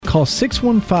Call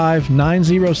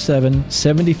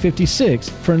 615-907-7056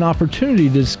 for an opportunity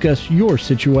to discuss your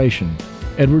situation.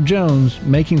 Edward Jones,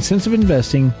 Making Sense of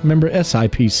Investing, member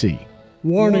SIPC.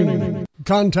 Warning.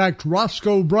 Contact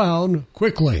Roscoe Brown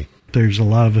quickly. There's a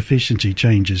lot of efficiency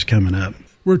changes coming up.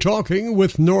 We're talking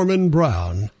with Norman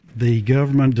Brown. The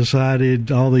government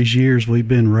decided all these years we've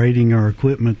been rating our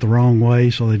equipment the wrong way,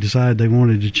 so they decided they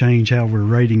wanted to change how we're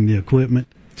rating the equipment.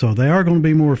 So they are going to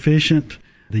be more efficient.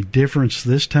 The difference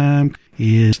this time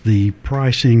is the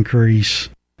price increase,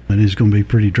 and it's going to be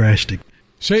pretty drastic.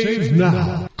 Save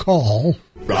now. Call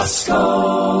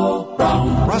Roscoe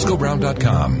Brown.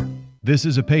 RoscoeBrown.com. This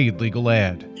is a paid legal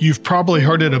ad. You've probably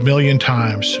heard it a million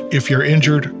times. If you're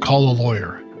injured, call a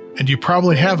lawyer. And you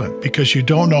probably haven't because you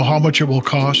don't know how much it will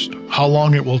cost, how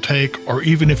long it will take, or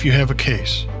even if you have a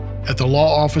case. At the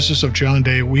law offices of John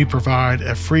Day, we provide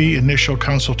a free initial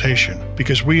consultation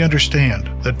because we understand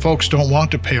that folks don't want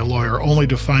to pay a lawyer only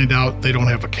to find out they don't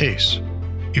have a case.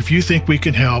 If you think we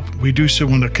can help, we do so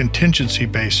on a contingency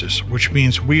basis, which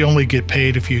means we only get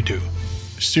paid if you do.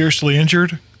 Seriously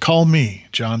injured? Call me,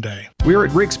 John Day. We're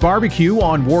at Rick's Barbecue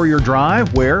on Warrior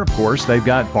Drive, where, of course, they've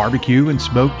got barbecue and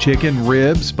smoked chicken,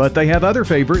 ribs, but they have other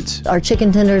favorites. Our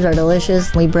chicken tenders are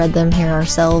delicious. We bread them here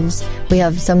ourselves. We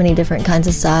have so many different kinds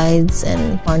of sides,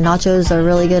 and our nachos are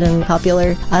really good and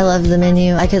popular. I love the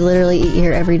menu. I could literally eat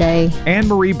here every day. Anne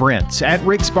Marie Brent's at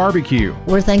Rick's Barbecue.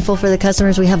 We're thankful for the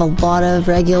customers. We have a lot of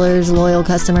regulars, loyal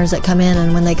customers that come in,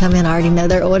 and when they come in, I already know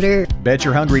their order. Bet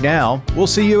you're hungry now. We'll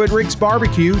see you at Rick's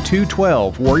Barbecue,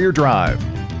 212 Warrior Drive.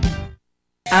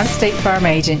 I'm State Farm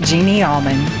Agent Jeannie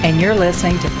Allman, and you're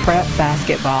listening to Prep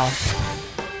Basketball.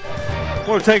 I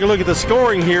want to take a look at the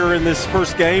scoring here in this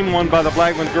first game, won by the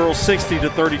Blackman girls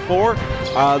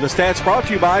 60-34. The stats brought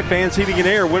to you by Fans Heating and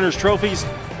Air, Winners Trophies,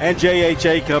 and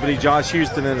JHA Company, Josh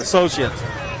Houston and Associates.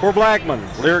 For Blackman,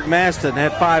 Lyric Maston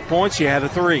had 5 points. She had a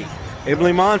 3.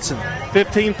 Emily Monson,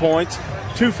 15 points,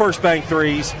 2 first bank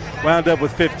threes, wound up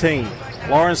with 15.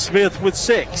 Lauren Smith with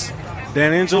 6.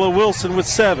 Danangela Wilson with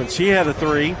 7. She had a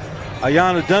 3.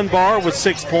 Ayana Dunbar with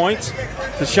 6 points.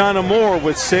 Tashana Moore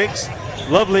with 6.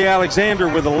 Lovely Alexander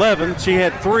with 11. She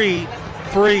had 3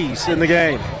 threes in the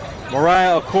game.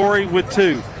 Mariah Okori with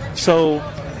 2. So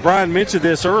Brian mentioned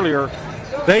this earlier.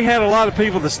 They had a lot of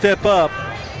people to step up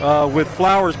with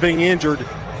Flowers being injured,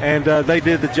 and they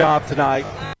did the job tonight.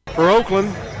 For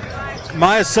Oakland,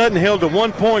 Maya Sutton held to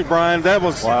 1 point, Brian. That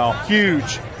was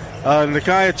huge.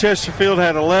 Nakia Chesterfield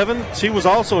had 11. She was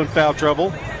also in foul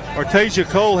trouble. Artasia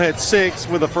Cole had 6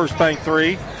 with a first bank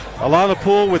 3. Alana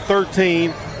Poole with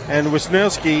 13. And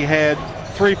Wisniewski had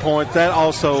 3 points. That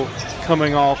also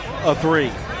coming off a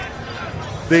 3.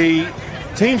 The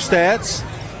team stats.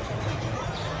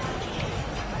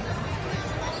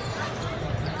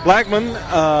 Blackman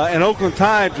and Oakland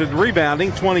tied in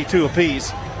rebounding, 22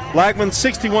 apiece. Blackman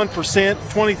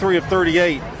 61%, 23 of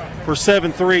 38 for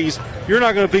 7 threes. You're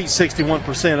not going to beat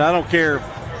 61%. I don't care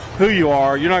who you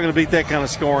are. You're not going to beat that kind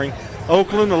of scoring.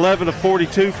 Oakland 11 of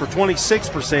 42 for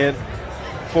 26%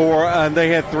 and they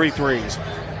had 3 threes.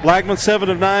 Blackman 7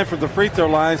 of 9 from the free throw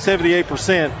line,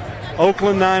 78%.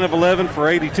 Oakland 9 of 11 for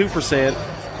 82%.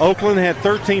 Oakland had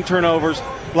 13 turnovers,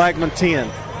 Blackman 10.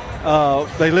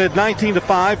 They led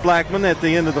 19-5, Blackman, at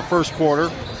the end of the first quarter,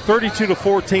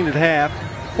 32-14 at half,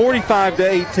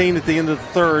 45-18 at the end of the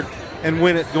third, and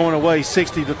win it going away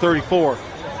 60-34.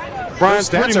 Brian's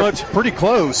pretty much pretty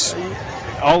close,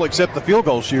 all except the field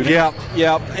goal shooting.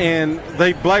 Yeah, and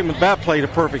Blackman bat played a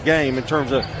perfect game in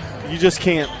terms of you just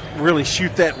can't really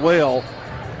shoot that well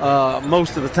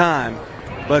most of the time.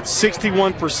 But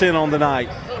 61% on the night.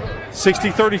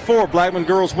 60-34, Blackman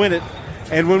girls win it.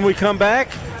 And when we come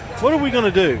back, what are we going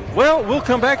to do? Well, we'll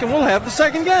come back and we'll have the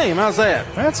second game. How's that?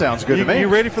 That sounds good to me. You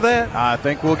ready for that? I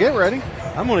think we'll get ready.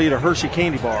 I'm going to eat a Hershey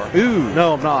candy bar. Ooh.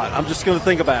 No, I'm not. I'm just going to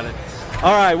think about it.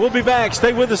 All right, we'll be back.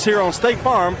 Stay with us here on State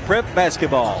Farm Prep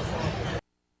Basketball.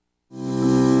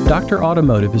 Dr.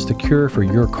 Automotive is the cure for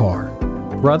your car.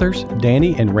 Brothers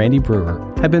Danny and Randy Brewer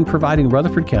have been providing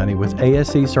Rutherford County with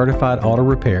ASE certified auto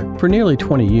repair for nearly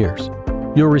 20 years.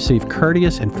 You'll receive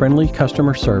courteous and friendly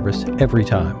customer service every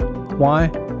time. Why?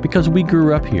 Because we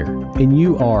grew up here and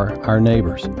you are our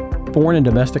neighbors. Foreign and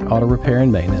domestic auto repair and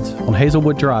maintenance on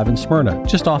Hazelwood Drive in Smyrna,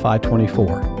 just off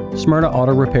I-24.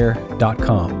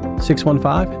 SmyrnaAutorepair.com.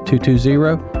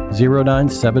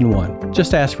 615-220-0971.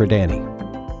 Just ask for Danny.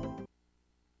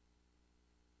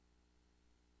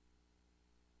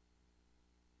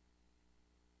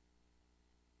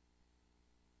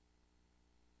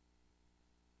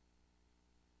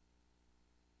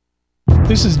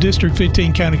 This is District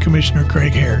 15 County Commissioner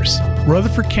Craig Harris.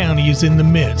 Rutherford County is in the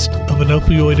midst of an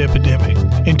opioid epidemic.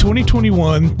 In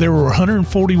 2021, there were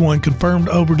 141 confirmed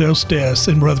overdose deaths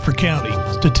in Rutherford County.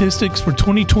 Statistics for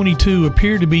 2022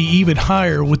 appear to be even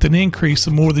higher, with an increase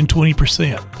of more than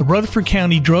 20%. The Rutherford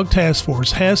County Drug Task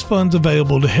Force has funds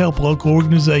available to help local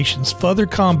organizations further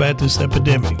combat this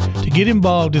epidemic. To get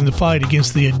involved in the fight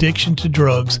against the addiction to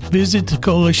drugs, visit the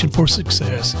Coalition for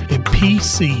Success at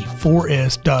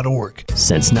pc4s.org.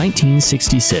 Since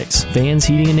 1966, Vans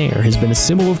Heating and Air has been a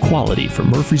symbol of quality for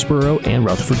Murfreesboro and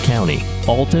Rutherford County.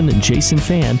 Alton and Jason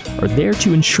Fan are there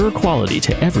to ensure quality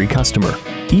to every customer,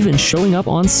 even showing up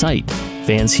on site.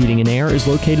 Vans Heating and Air is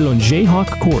located on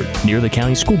Jayhawk Court near the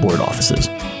county school board offices.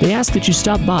 They ask that you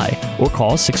stop by or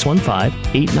call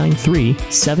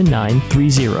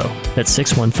 615-893-7930. That's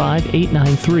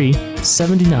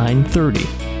 615-893-7930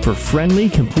 for friendly,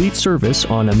 complete service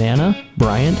on Amana,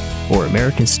 Bryant, or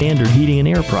American Standard Heating and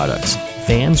Air products.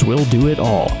 Vans will do it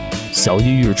all. Sell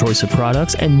you your choice of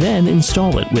products and then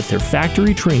install it with their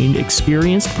factory-trained,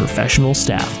 experienced professional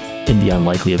staff. In the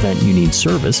unlikely event you need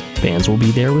service, Vans will be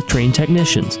there with trained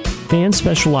technicians. Vans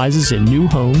specializes in new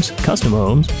homes, custom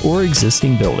homes, or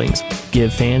existing buildings.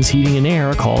 Give Vans Heating and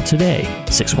Air a call today,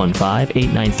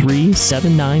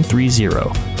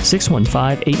 615-893-7930,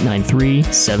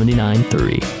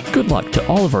 615-893-7930. Good luck to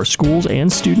all of our schools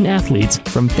and student athletes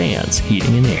from Vans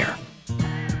Heating and Air.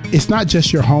 It's not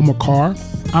just your home or car.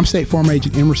 I'm State Farm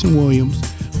Agent Emerson Williams.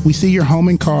 We see your home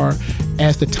and car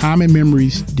as the time and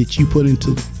memories that you put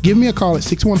into it. Give me a call at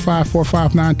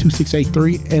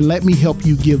 615-459-2683 and let me help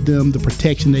you give them the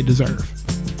protection they deserve.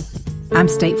 I'm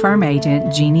State Farm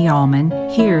Agent Jeannie Allman,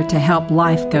 here to help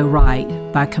life go right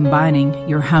by combining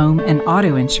your home and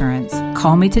auto insurance.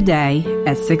 Call me today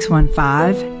at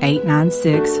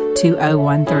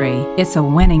 615-896-2013. It's a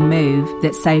winning move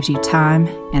that saves you time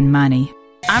and money.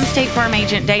 I'm State Farm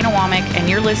Agent Dana Womack, and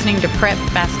you're listening to Prep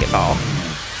Basketball.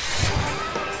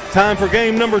 Time for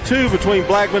game number 2 between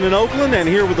Blackman and Oakland, and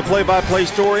here with the play-by-play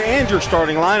story and your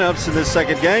starting lineups in this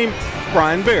second game,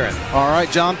 Brian Barrett. All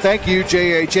right, John, thank you.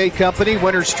 JHA Company,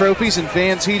 Winners Trophies, and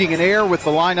Vans Heating and Air with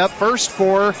the lineup. First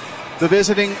for the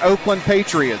visiting Oakland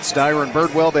Patriots. Dyron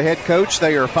Birdwell, the head coach.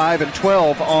 They are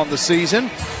 5-12 on the season.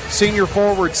 Senior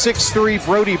forward 6'3",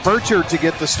 Brody Burchard to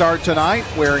get the start tonight,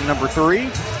 wearing number 3.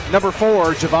 Number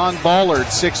 4, Javon Ballard,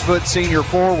 6-foot senior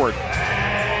forward.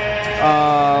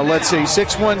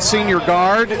 6'1" senior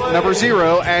guard. Number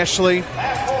 0, Ashley.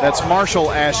 That's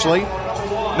Marshall Ashley.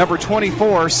 Number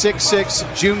 24, 6'6"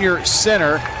 junior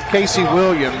center, Casey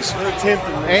Williams.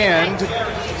 And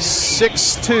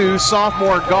 6'2"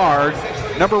 sophomore guard,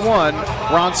 number 1,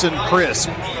 Bronson Crisp.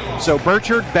 So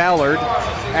Burchard, Ballard,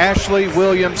 Ashley,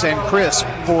 Williams, and Crisp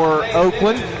for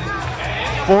Oakland.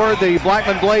 For the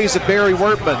Blackman Blaze of Barry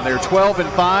Wertman, they're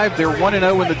 12-5. They're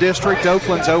 1-0 in the district.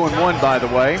 Oakland's 0-1, by the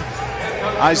way.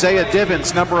 Isaiah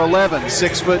Divins, number 11,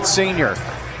 6-foot senior.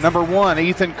 Number 1,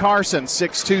 Ethan Carson,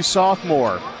 6'2"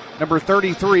 sophomore. Number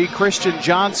 33, Christian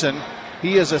Johnson.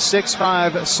 He is a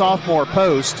 6'5" sophomore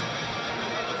post.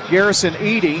 Garrison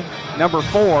Eady, number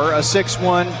 4, a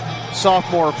 6'1"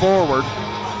 sophomore forward.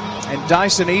 And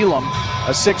Dyson Elam,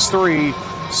 a 6'3"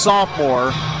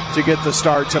 sophomore to get the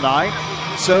start tonight.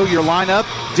 So your lineup,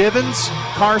 Divins,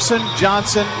 Carson,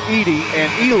 Johnson, Eady,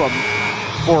 and Elam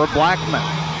for Blackman.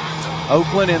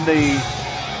 Oakland in the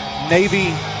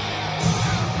navy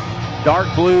dark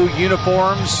blue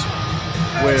uniforms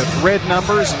with red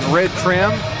numbers and red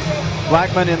trim.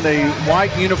 Blackman in the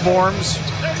white uniforms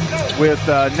with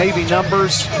navy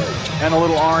numbers and a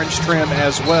little orange trim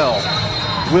as well.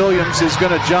 Williams is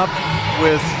going to jump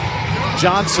with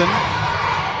Johnson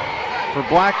for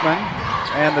Blackman,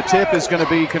 and the tip is going to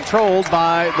be controlled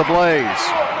by the Blaze.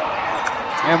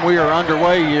 And we are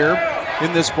underway here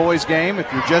in this boys game.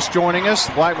 If you're just joining us,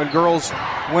 the Blackman girls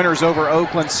winners over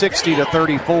Oakland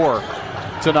 60-34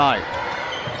 tonight.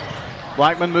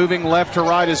 Blackman moving left to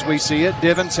right as we see it.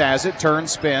 Divins has it,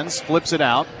 turns, spins, flips it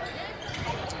out.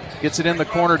 Gets it in the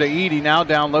corner to Eady, now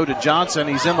down low to Johnson.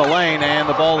 He's in the lane, and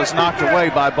the ball is knocked away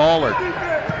by Ballard.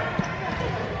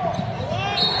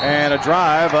 And a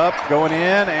drive up, going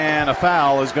in, and a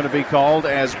foul is going to be called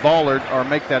as Ballard, or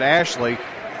make that Ashley,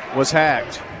 was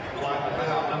hacked.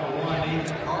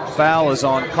 Foul is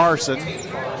on Carson.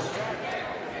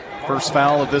 First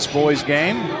foul of this boys'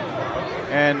 game.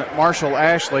 And Marshall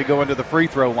Ashley going to the free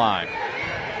throw line.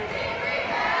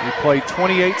 He played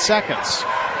 28 seconds.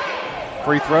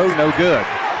 Free throw, no good.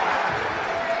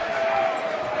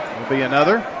 Will be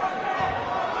another.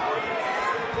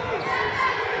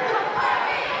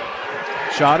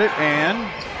 Shot it and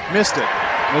missed it.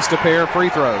 Missed a pair of free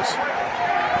throws.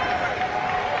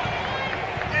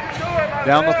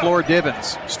 Down the floor,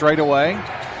 Divins. Straight away.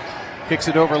 Kicks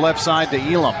it over left side to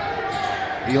Elam.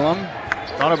 Elam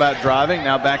thought about driving,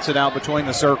 now backs it out between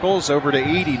the circles. Over to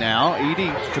Edie now.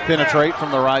 Edie to penetrate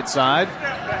from the right side.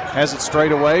 Has it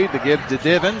straight away to give to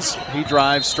Divins. He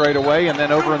drives straight away and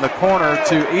then over in the corner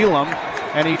to Elam,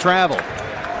 and he traveled.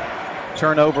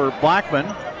 Turnover, Blackman.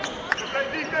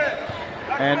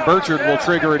 And Burchard will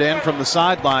trigger it in from the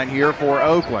sideline here for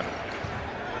Oakland.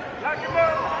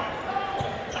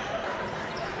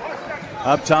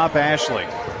 Up top, Ashley.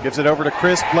 Gives it over to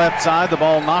Crisp left side. The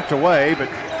ball knocked away, but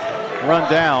run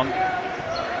down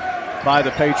by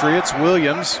the Patriots.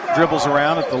 Williams dribbles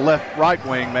around at the right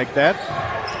wing, make that.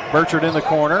 Burchard in the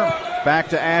corner. Back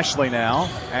to Ashley now.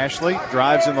 Ashley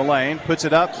drives in the lane, puts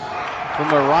it up from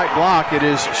the right block. It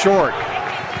is short.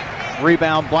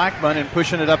 Rebound Blackman, and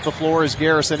pushing it up the floor is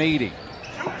Garrison Edie.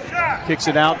 Kicks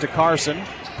it out to Carson.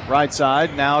 Right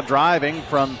side, now driving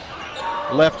from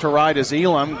left to right as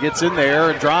Elam gets in there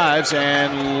and drives,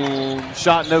 and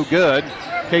shot no good.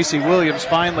 Casey Williams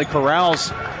finally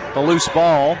corrals the loose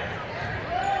ball.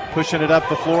 Pushing it up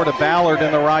the floor to Ballard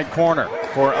in the right corner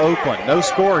for Oakland. No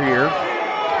score here.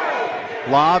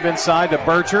 Lob inside to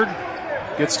Burchard.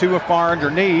 Gets too far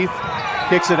underneath.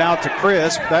 Kicks it out to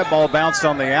Crisp. That ball bounced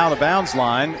on the out-of-bounds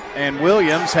line, and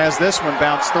Williams has this one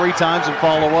bounce 3 times and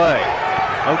fall away.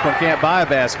 Oakland can't buy a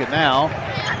basket now.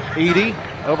 Edie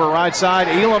over right side.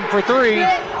 Elam for 3.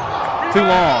 Too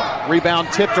long.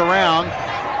 Rebound tipped around,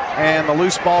 and the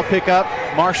loose ball pickup.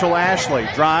 Marshall Ashley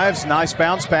drives. Nice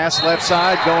bounce pass left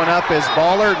side. Going up is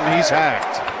Ballard, and he's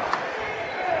hacked.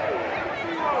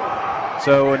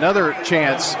 So another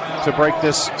chance to break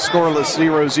this scoreless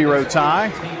 0-0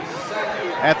 tie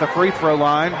at the free throw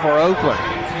line for Oakland.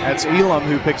 That's Elam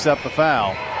who picks up the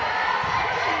foul.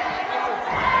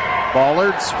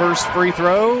 Ballard's first free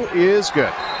throw is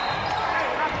good.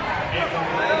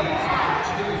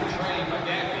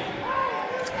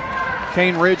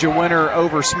 Cane Ridge a winner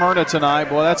over Smyrna tonight.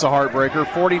 Boy, that's a heartbreaker.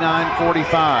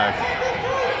 49-45.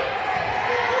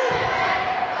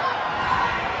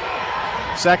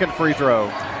 Second free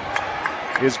throw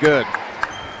is good.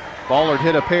 Ballard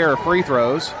hit a pair of free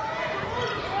throws.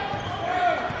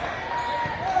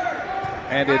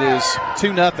 And it is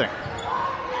 2-0.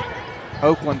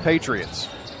 Oakland Patriots.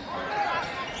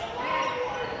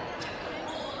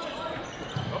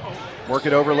 Work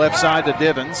it over left side to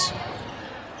Divins.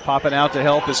 Popping out to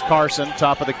help is Carson,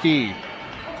 top of the key.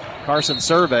 Carson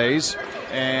surveys,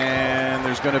 and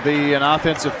there's going to be an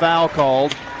offensive foul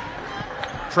called.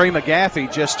 Trey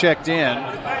McGaffey just checked in.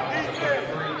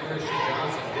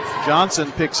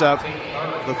 Johnson picks up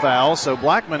the foul, so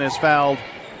Blackman has fouled,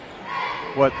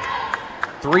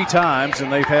 3 times,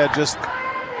 and they've had just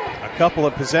a couple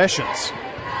of possessions.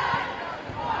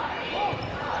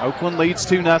 Oakland leads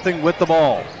 2-0 with the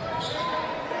ball.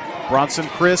 Bronson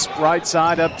Crisp, right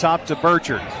side up top to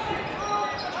Burchard.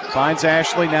 Finds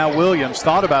Ashley, now Williams.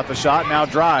 Thought about the shot, now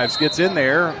drives. Gets in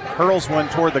there, hurls one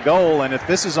toward the goal, and if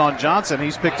this is on Johnson,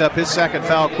 he's picked up his second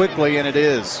foul quickly, and it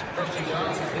is.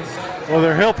 Well,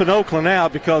 they're helping Oakland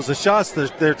out because the shots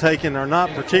that they're taking are not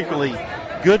particularly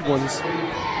good ones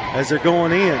as they're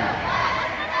going in.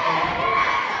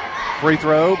 Free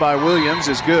throw by Williams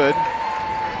is good.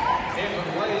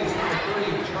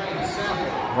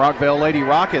 Rockville Lady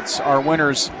Rockets are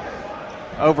winners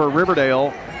over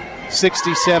Riverdale,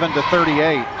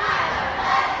 67-38.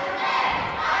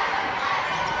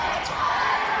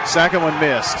 Second one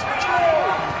missed.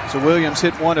 So Williams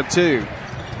hit 1 of 2.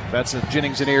 That's a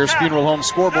Jennings and Ayers Funeral Home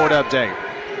scoreboard update.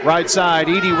 Right side,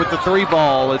 Edie with the 3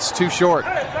 ball. It's too short.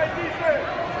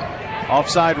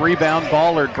 Offside rebound,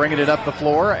 Ballard bringing it up the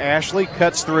floor. Ashley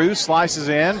cuts through, slices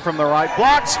in from the right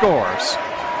block, scores.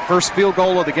 First field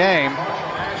goal of the game.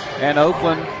 And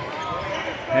Oakland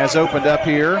has opened up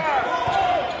here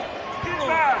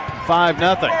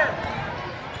 5-0.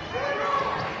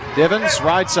 Divins,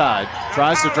 right side,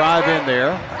 tries to drive in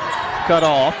there. Cut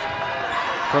off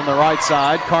from the right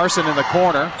side. Carson in the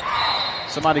corner.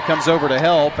 Somebody comes over to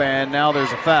help, and now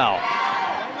there's a foul.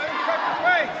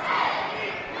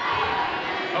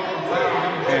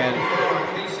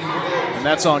 And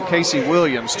that's on Casey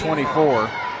Williams, 24.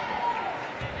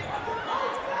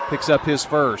 Picks up his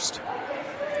first.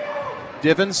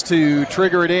 Divins to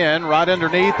trigger it in, right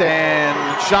underneath,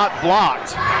 and shot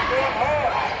blocked.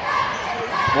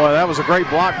 Boy, that was a great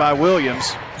block by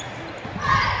Williams.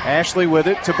 Ashley with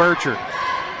it to Burchard.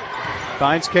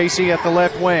 Finds Casey at the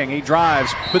left wing. He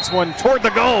drives, puts one toward the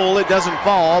goal. It doesn't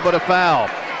fall, but a foul.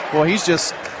 Boy, he's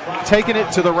just taking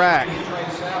it to the rack.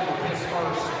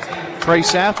 Trey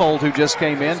Saffold, who just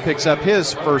came in, picks up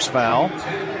his first foul.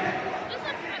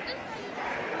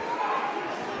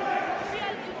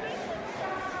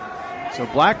 So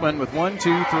Blackman with 1,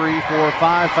 2, 3, 4,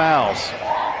 5 fouls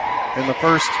in the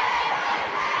first,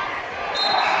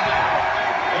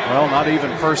 well, not even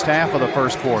first half of the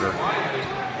first quarter.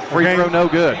 Free throw no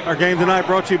good. Our game tonight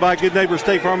brought to you by Good Neighbor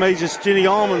State Farm agents Jenny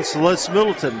Allman, Celeste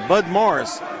Middleton, Bud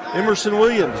Morris, Emerson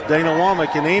Williams, Dana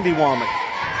Womack, and Andy Womack.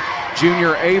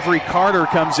 Junior Avery Carter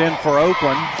comes in for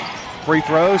Oakland. Free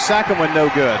throw, second one no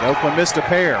good. Oakland missed a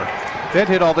pair. If they'd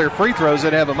hit all their free throws,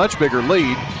 they'd have a much bigger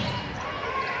lead.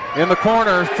 In the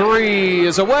corner, three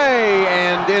is away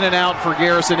and in and out for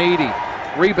Garrison Eady.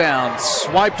 Rebound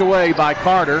swiped away by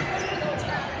Carter.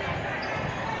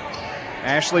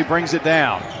 Ashley brings it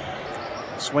down.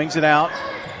 Swings it out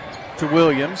to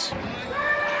Williams.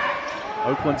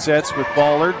 Oakland sets with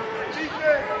Ballard.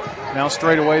 Now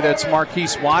straight away, that's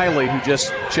Marquise Wiley who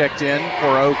just checked in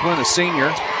for Oakland, a senior.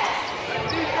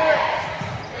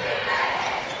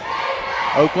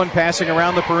 Oakland passing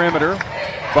around the perimeter.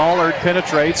 Ballard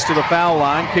penetrates to the foul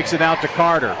line, kicks it out to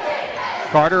Carter.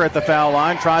 Carter at the foul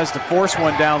line tries to force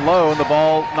one down low, and the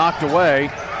ball knocked away,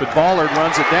 but Ballard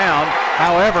runs it down.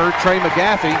 However, Trey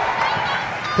McGaffey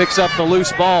picks up the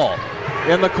loose ball.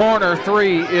 In the corner,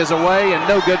 three is away and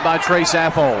no good by Trey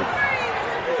Saffold.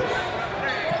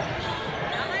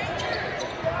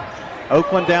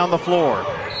 Oakland down the floor.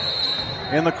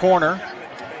 In the corner,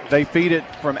 they feed it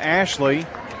from Ashley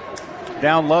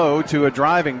down low to a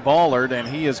driving Ballard, and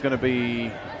he is going to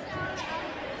be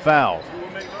fouled.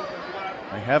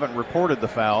 They haven't reported the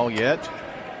foul yet,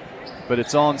 but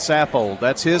it's on Saffold.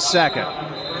 That's his second.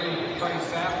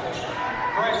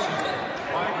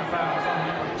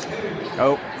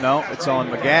 Oh, no, it's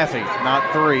on McGaffey.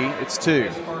 Not three, it's two.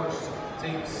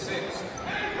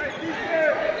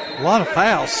 A lot of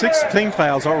fouls, 16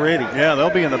 fouls already. Yeah,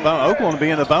 they'll be in the Oakland will be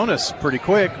in the bonus pretty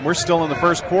quick. We're still in the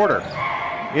first quarter.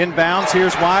 Inbounds,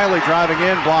 here's Wiley driving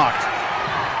in, blocked.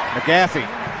 McGaffey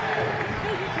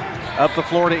up the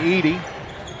floor to Eady.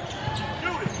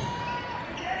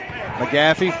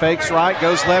 McGaffey fakes right,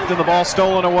 goes left, and the ball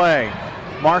stolen away.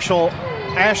 Marshall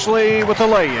Ashley with the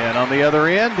lay-in on the other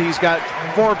end. He's got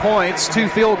 4 points, 2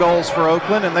 field goals for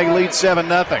Oakland, and they lead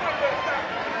 7-0.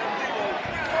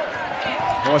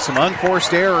 Boy, some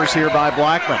unforced errors here by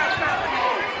Blackman.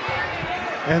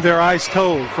 And they're ice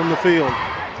cold from the field.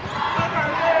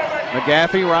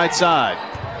 McGaffey right side.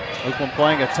 Oakland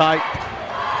playing a tight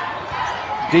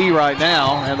D right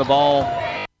now, and the ball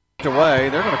away.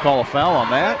 They're going to call a foul on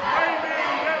that.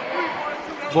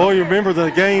 Boy, you remember the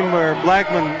game where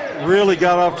Blackman really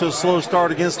got off to a slow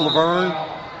start against Laverne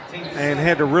and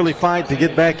had to really fight to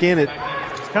get back in it.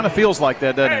 Kind of feels like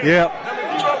that, doesn't it? Yeah.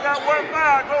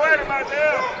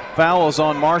 Foul is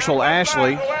on Marshall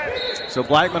Ashley. So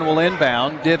Blackman will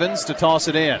inbound. Divins to toss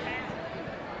it in.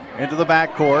 Into the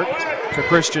backcourt to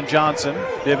Christian Johnson.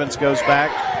 Divins goes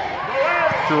back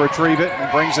to retrieve it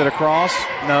and brings it across.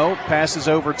 No, passes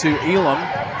over to Elam.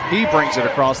 He brings it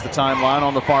across the timeline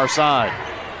on the far side.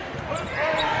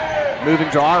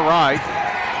 Moving to our right.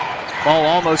 Ball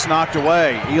almost knocked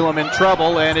away. Elam in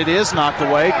trouble, and it is knocked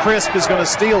away. Crisp is going to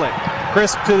steal it.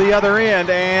 Crisp to the other end,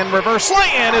 and reverse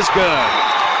lay-in is good.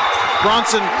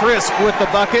 Bronson Crisp with the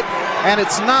bucket, and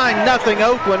it's 9-0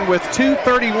 Oakland with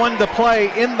 2:31 to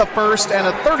play in the first and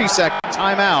a 30-second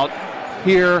timeout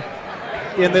here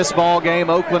in this ball game.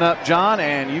 Oakland up, John,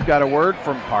 and you've got a word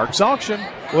from Parks Auction.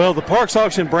 Well, the Parks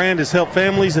Auction brand has helped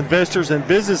families, investors, and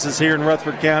businesses here in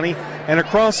Rutherford County and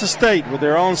across the state with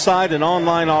their on-site and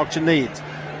online auction needs.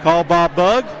 Call Bob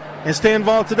Bugg and Stan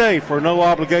Vaught today for a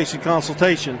no-obligation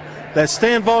consultation. That's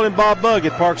Stan Vaught and Bob Bugg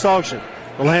at Parks Auction.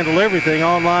 They'll handle everything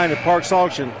online at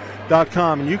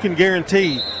parksauction.com, and you can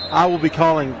guarantee I will be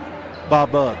calling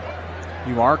Bob Bugg.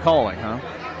 You are calling, huh?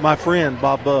 My friend,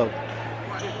 Bob Bugg.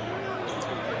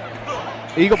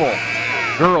 Eagle Bowl,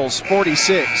 girls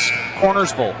 46,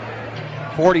 Cornersville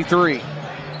 43.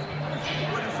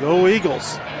 Go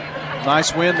Eagles.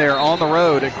 Nice win there on the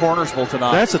road at Cornersville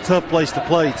tonight. That's a tough place to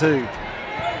play, too.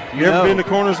 You ever been to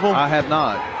Cornersville? I have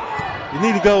not. You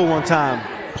need to go one time.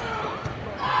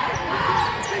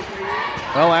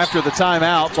 Well, after the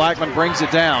timeout, Blackman brings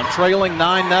it down. Trailing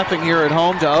 9-0 here at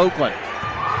home to Oakland.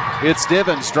 It's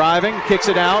Divins driving, kicks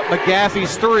it out.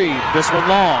 McGaffey's three. This one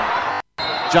long.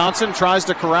 Johnson tries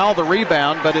to corral the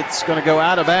rebound, but it's going to go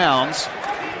out of bounds.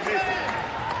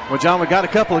 Well, John, we got a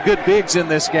couple of good bigs in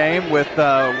this game with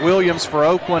Williams for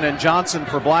Oakland and Johnson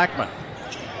for Blackman.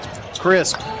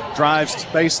 Crisp drives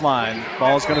baseline.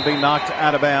 Ball's going to be knocked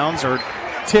out of bounds or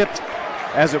tipped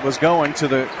as it was going to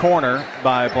the corner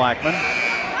by Blackman.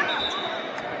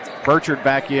 Burchard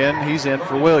back in. He's in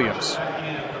for Williams.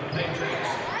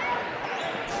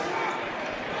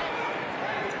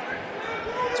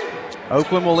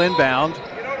 Oakland will inbound.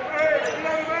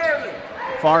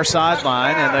 far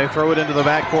sideline, and they throw it into the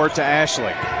backcourt to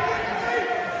Ashley.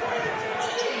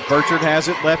 Burchard has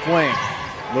it left wing.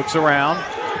 Looks around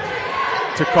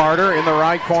to Carter in the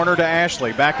right corner to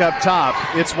Ashley. Back up top.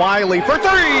 It's Wiley for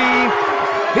three.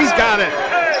 He's got it.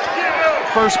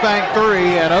 First bank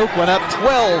three, and Oakland up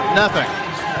 12-0.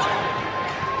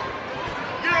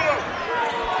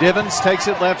 Divins takes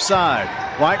it left side.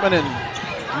 Blackman in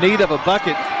need of a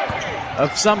bucket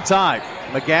of some type.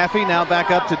 McGaffey now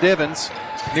back up to Divins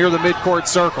near the midcourt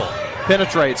circle.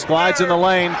 Penetrates, glides in the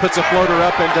lane, puts a floater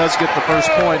up, and does get the first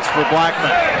points for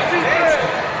Blackman.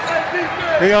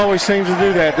 He always seems to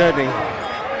do that, doesn't he?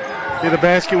 Get a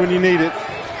basket when you need it.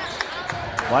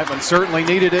 Blackman certainly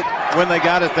needed it when they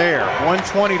got it there.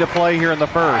 1:20 to play here in the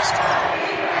first.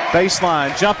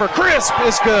 Baseline jumper, crisp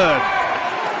is good.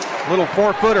 Little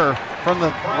 4-footer from the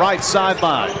right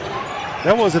sideline.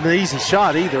 That wasn't an easy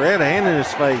shot either. He had a hand in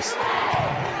his face.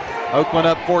 Oakland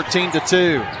up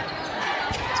 14-2.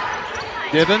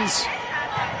 Divins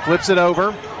flips it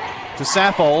over to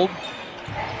Saffold.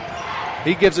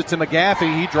 He gives it to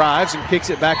McGaffey. He drives and kicks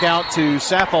it back out to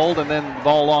Saffold, and then the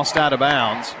ball lost out of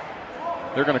bounds.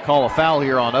 They're going to call a foul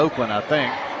here on Oakland, I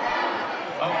think.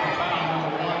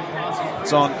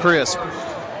 It's on Crisp.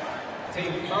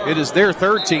 It is their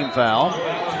third team foul.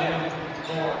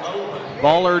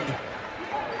 Ballard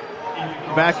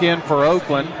back in for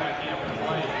Oakland.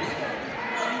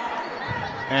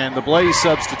 And the Blaze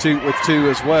substitute with two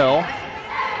as well.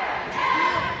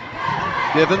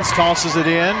 Divins tosses it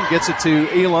in, gets it to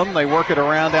Elam. They work it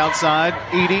around outside.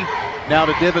 Edie now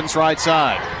to Divins right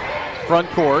side. Front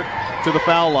court to the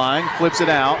foul line, flips it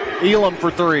out. Elam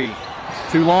for three.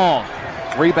 Too long.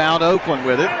 Rebound Oakland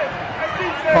with it.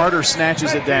 Carter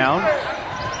snatches it down.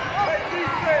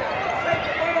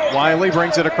 Wiley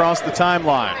brings it across the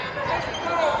timeline.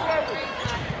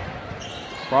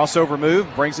 Crossover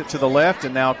move, brings it to the left,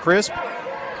 and now Crisp.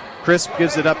 Crisp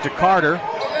gives it up to Carter.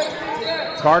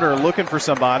 Carter looking for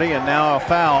somebody, and now a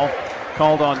foul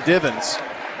called on Divins.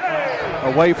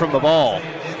 Away from the ball.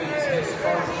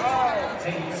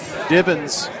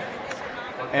 Divins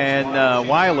and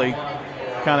Wiley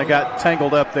kind of got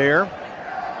tangled up there,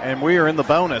 and we are in the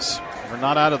bonus. We're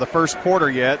not out of the first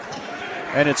quarter yet,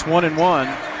 and it's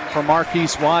 1-1 for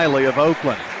Marquise Wiley of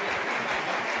Oakland.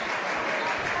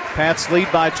 Pats lead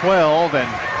by 12, and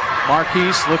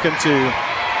Marquise looking to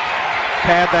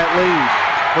pad that lead.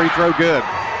 Free throw good.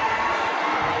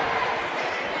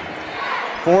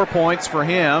 4 points for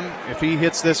him. If he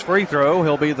hits this free throw,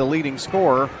 he'll be the leading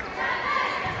scorer.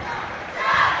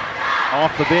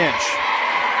 Off the bench.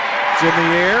 It's in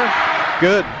the air.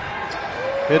 Good.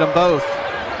 Hit them both.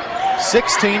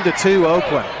 16-2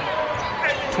 Oakland.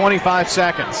 25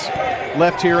 seconds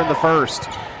left here in the first.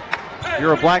 If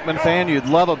you're a Blackman fan, you'd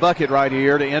love a bucket right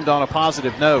here to end on a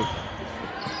positive note.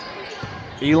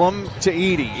 Elam to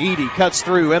Edie. Edie cuts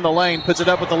through in the lane, puts it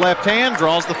up with the left hand,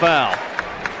 draws the foul.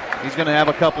 He's going to have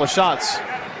a couple of shots.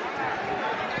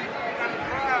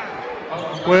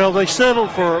 Well, they settled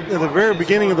for, at the very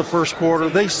beginning of the first quarter,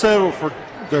 they settled for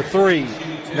the three.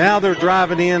 Now they're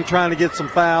driving in, trying to get some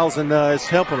fouls, and it's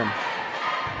helping them.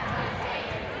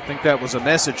 I think that was a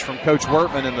message from Coach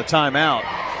Wortman in the timeout.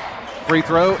 Free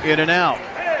throw, in and out.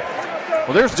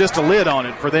 Well, there's just a lid on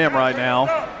it for them right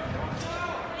now.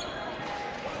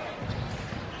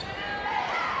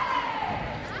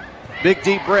 Big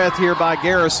deep breath here by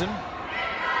Garrison.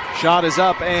 Shot is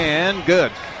up and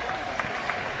good.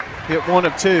 Hit one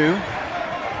of two.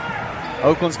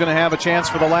 Oakland's going to have a chance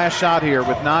for the last shot here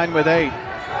with 9 with 8.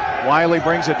 Wiley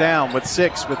brings it down with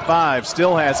 6 with 5.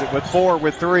 Still has it with 4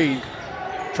 with 3.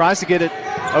 Tries to get it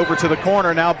over to the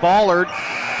corner. Now Ballard.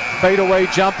 Fadeaway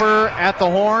jumper at the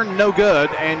horn. No good.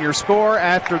 And your score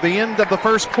after the end of the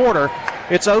first quarter,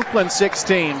 it's Oakland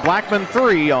 16, Blackman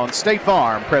 3 on State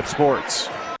Farm Prep Sports.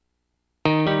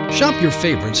 Shop your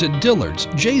favorites at Dillard's,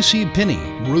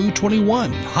 JCPenney, Rue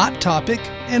 21, Hot Topic,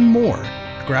 and more.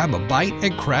 Grab a bite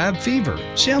at Crab Fever,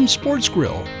 Sam's Sports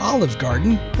Grill, Olive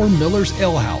Garden, or Miller's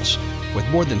Ale House. With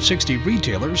more than 60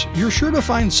 retailers, you're sure to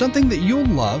find something that you'll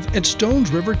love at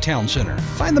Stones River Town Center.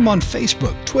 Find them on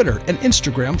Facebook, Twitter, and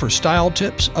Instagram for style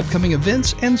tips, upcoming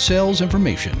events, and sales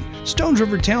information. Stones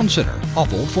River Town Center,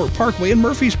 off Old Fort Parkway in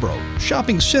Murfreesboro.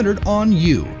 Shopping centered on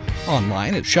you.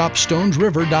 Online at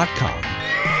shopstonesriver.com.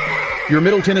 Your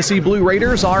Middle Tennessee Blue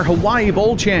Raiders are Hawaii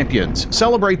Bowl champions.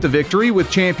 Celebrate the victory with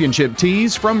championship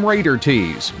tees from Raider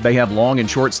Tees. They have long and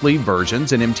short sleeve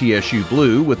versions in MTSU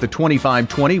blue with the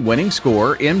 25-20 winning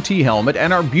score, MT helmet,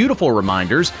 and our beautiful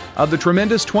reminders of the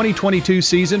tremendous 2022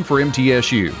 season for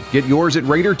MTSU. Get yours at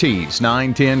Raider Tees,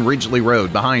 910 Ridgely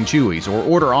Road behind Chewy's, or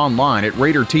order online at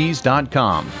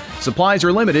RaiderTees.com. Supplies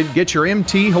are limited. Get your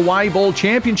MT Hawaii Bowl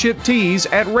championship tees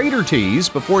at Raider Tees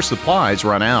before supplies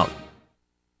run out.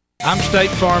 I'm State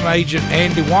Farm Agent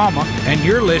Andy Womack, and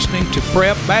you're listening to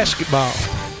Prep Basketball.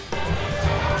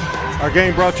 Our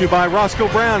game brought to you by Roscoe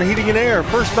Brown Heating and Air,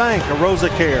 First Bank,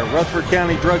 Arosa Care, Rutherford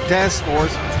County Drug Task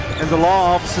Force, and the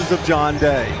law offices of John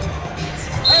Day.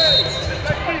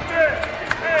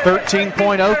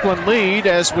 13-point Oakland lead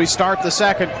as we start the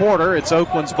second quarter. It's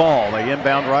Oakland's ball. They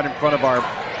inbound right in front of our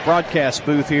broadcast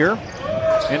booth here.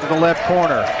 Into the left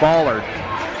corner. Ballard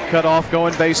cut off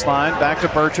going baseline. Back to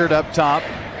Burchard up top.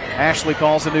 Ashley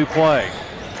calls a new play.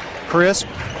 Crisp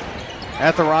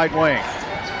at the right wing.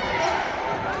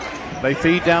 They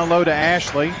feed down low to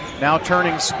Ashley. Now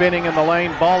turning, spinning in the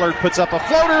lane. Ballard puts up a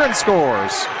floater and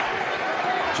scores.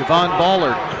 Javon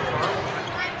Ballard.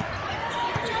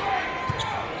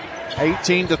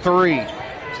 18-3.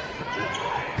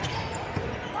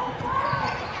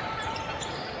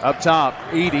 Up top,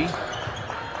 Edie.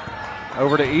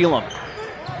 Over to Elam.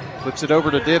 Flips it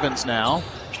over to Divins now.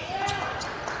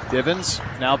 Divins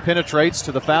now penetrates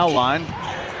to the foul line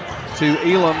to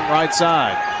Elam right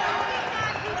side.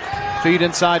 Feed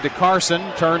inside to Carson.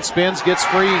 Turns, spins, gets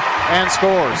free, and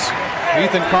scores.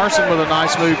 Ethan Carson with a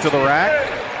nice move to the rack.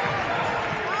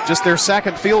 Just their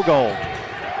second field goal.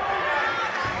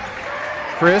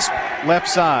 Crisp, left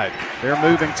side. They're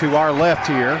moving to our left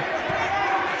here.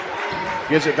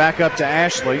 Gives it back up to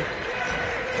Ashley.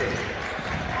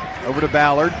 Over to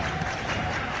Ballard.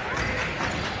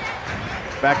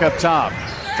 Back up top.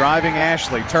 Driving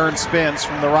Ashley. Turns, spins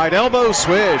from the right elbow.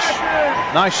 Swish.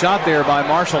 Nice shot there by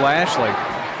Marshall Ashley.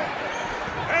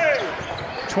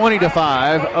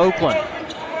 20-5, Oakland.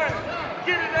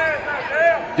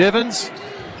 Divins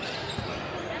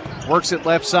works it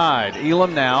left side.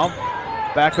 Elam now.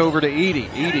 Back over to Edie.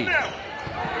 Edie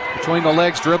between the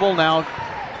legs dribble. Now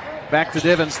back to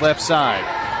Divins left side.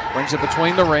 Brings it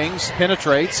between the rings.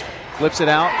 Penetrates. Flips it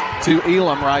out to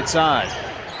Elam right side.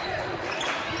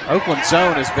 Oakland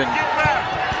zone has been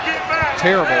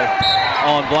terrible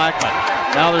on Blackman.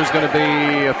 Now there's going to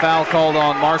be a foul called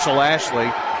on Marshall Ashley.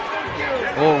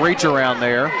 A little reach around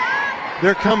there.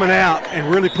 They're coming out and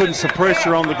really putting some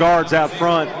pressure on the guards out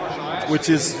front, which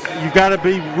is, you got to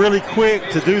be really quick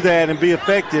to do that and be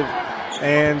effective.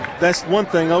 And that's one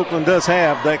thing Oakland does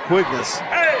have, that quickness.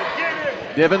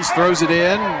 Divins throws it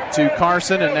in to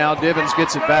Carson, and now Divins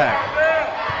gets it back.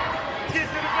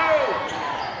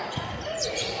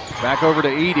 Back over to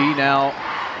Edie, now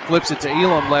flips it to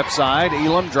Elam left side.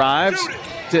 Elam drives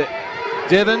to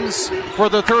Divins for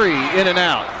the three, in and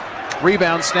out.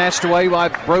 Rebound snatched away by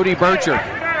Brody Burchard.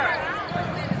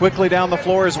 Quickly down the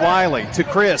floor is Wiley to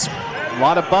Crisp. A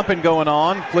lot of bumping going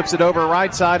on. Flips it over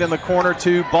right side in the corner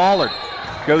to Ballard.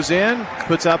 Goes in,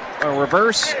 puts up a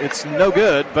reverse. It's no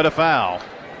good, but a foul.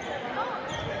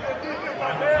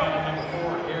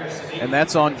 And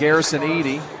that's on Garrison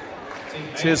Edie.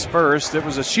 It's his first. It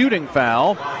was a shooting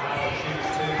foul.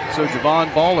 So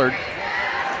Javon Ballard,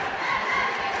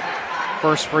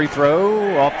 first free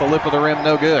throw off the lip of the rim,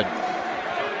 no good.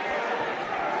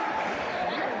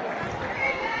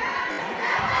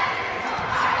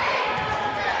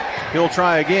 He'll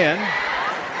try again.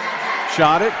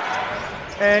 Shot it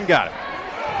and got it.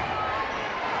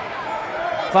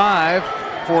 5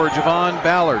 for Javon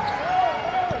Ballard.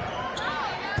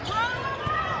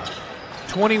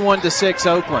 21-6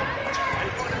 Oakland.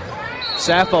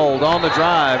 Saffold on the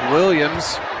drive.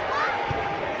 Williams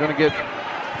going to get,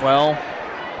 well,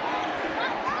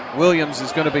 Williams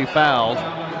is going to be fouled.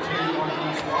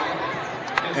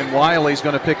 And Wiley's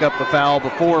going to pick up the foul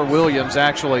before Williams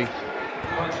actually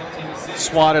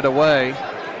swatted away.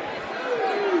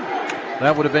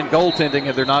 That would have been goaltending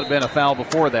had there not been a foul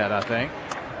before that, I think.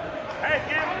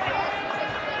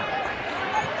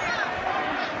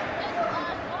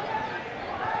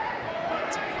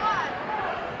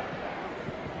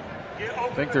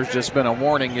 I think there's just been a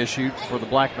warning issued for the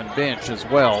Blackman bench as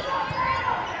well.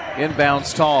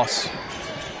 Inbounds toss.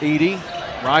 Edie,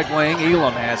 right wing,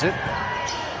 Elam has it.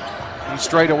 He's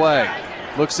straight away.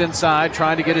 Looks inside,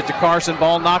 trying to get it to Carson.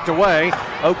 Ball knocked away.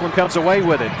 Oakland comes away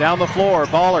with it. Down the floor,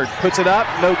 Ballard puts it up.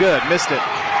 No good, missed it.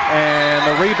 And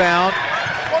the rebound,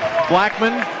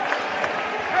 Blackman.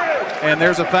 And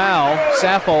there's a foul.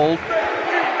 Saffold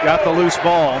got the loose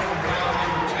ball.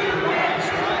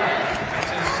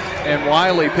 And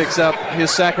Wiley picks up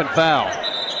his second foul.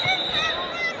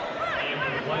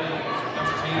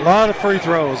 A lot of free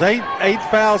throws. Eight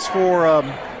fouls for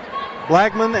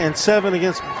Blackman and 7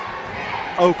 against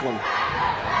Oakland.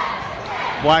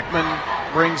 Blackman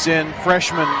brings in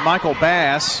freshman Michael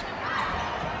Bass.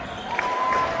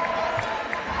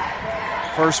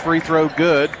 First free throw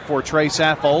good for Trey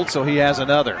Saffold, so he has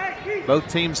another. Both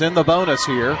teams in the bonus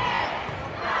here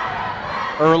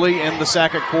early in the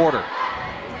second quarter.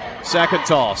 Second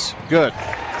toss, good.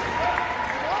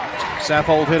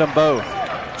 Saffold hit them both.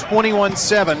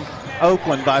 21-7,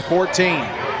 Oakland by 14.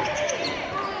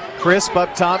 Crisp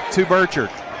up top to Burchard.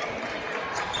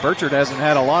 Burchard hasn't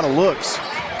had a lot of looks.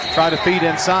 Try to feed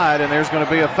inside, and there's going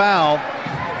to be a foul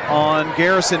on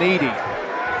Garrison Eady.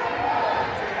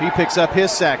 He picks up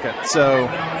his second. So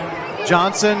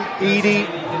Johnson, Eady,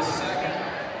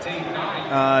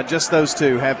 just those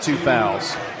two have 2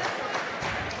 fouls.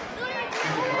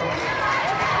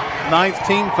 9th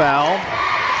team foul.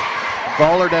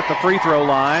 Ballard at the free throw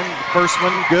line. First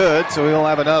one good, so he'll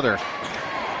have another.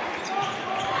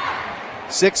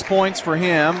 6 points for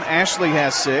him. Ashley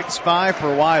has 6. 5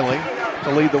 for Wiley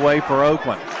to lead the way for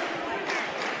Oakland.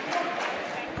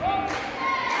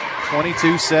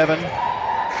 22-7.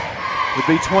 Would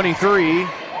be 23.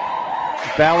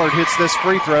 Ballard hits this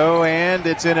free throw, and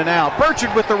it's in and out.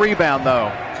 Burchard with the rebound,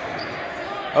 though.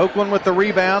 Oakland with the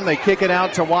rebound. They kick it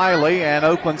out to Wiley, and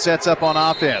Oakland sets up on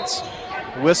offense.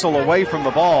 Whistle away from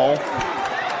the ball,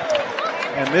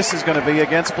 and this is going to be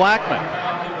against Blackman.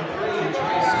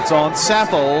 It's on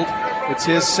Saffold. It's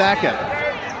his second.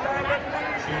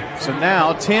 So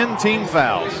now 10 team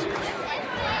fouls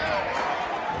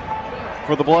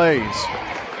for the Blaze.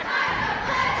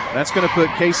 That's going to put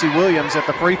Casey Williams at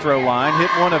the free throw line. Hit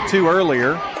 1 of 2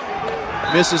 earlier.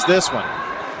 Misses this one.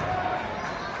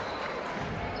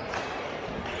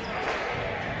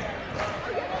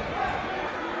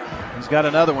 He's got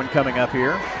another one coming up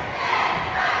here.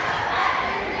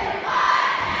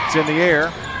 It's in the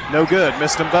air. No good.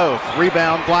 Missed them both.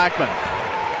 Rebound Blackman.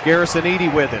 Garrison Eady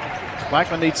with it.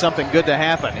 Blackman needs something good to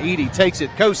happen. Eady takes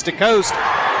it coast to coast.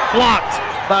 Blocked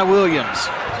by Williams.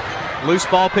 Loose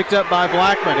ball picked up by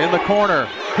Blackman in the corner.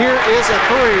 Here is a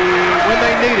 3 when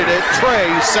they needed it. Trey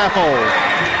Saffold.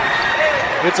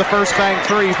 It's a first bang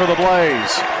 3 for the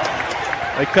Blaze.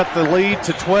 They cut the lead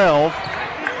to 12.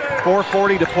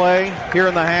 4:40 to play here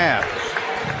in the half.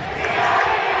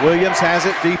 Williams has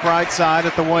it deep right side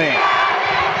at the wing.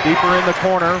 Deeper in the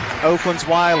corner, Oakland's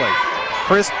Wiley.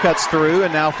 Crisp cuts through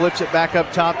and now flips it back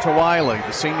up top to Wiley,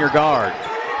 the senior guard.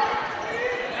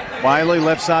 Wiley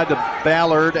left side to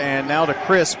Ballard and now to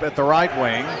Crisp at the right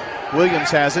wing.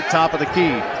 Williams has it, top of the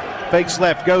key. Fakes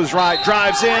left, goes right,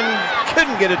 drives in.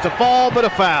 Couldn't get it to fall, but a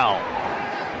foul.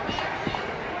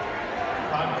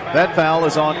 That foul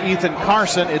is on Ethan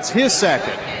Carson. It's his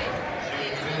second.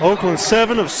 Oakland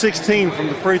 7 of 16 from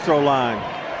the free throw line.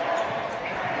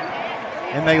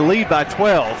 And they lead by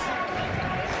 12.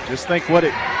 Just think what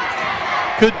it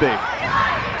could be.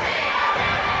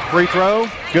 Free throw,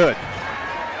 good.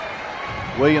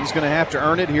 Williams going to have to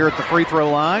earn it here at the free throw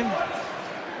line.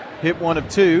 Hit 1 of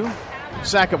 2.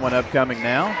 Second one upcoming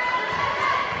now.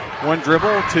 1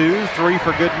 dribble, 2, 3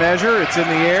 for good measure. It's in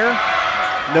the air.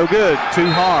 No good, too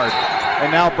hard.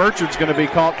 And now Burchard's going to be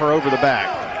caught for over the back.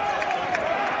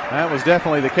 That was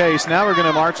definitely the case. Now we're going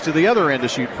to march to the other end to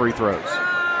shoot free throws.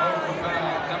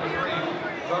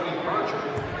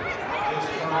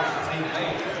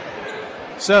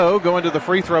 So going to the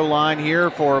free throw line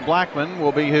here for Blackman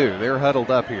will be who? They're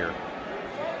huddled up here.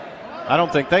 I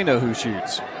don't think they know who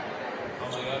shoots.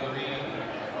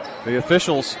 The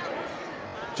officials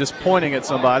just pointing at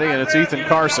somebody, and it's Ethan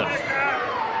Carson.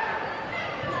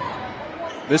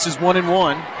 This is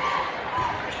 1-1.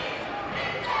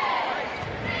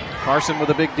 Carson with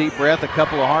a big deep breath, a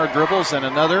couple of hard dribbles, and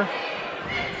another.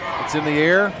 It's in the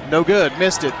air. No good.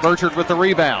 Missed it. Burchard with the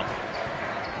rebound.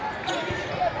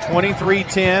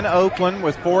 23-10, Oakland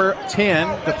with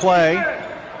 4:10 to play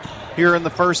here in the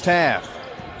first half.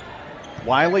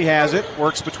 Wiley has it,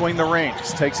 works between the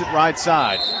rings, takes it right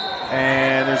side,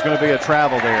 and there's going to be a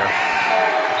travel there.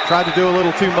 Tried to do a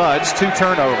little too much, 2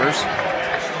 turnovers.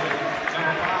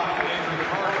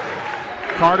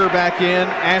 Carter back in,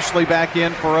 Ashley back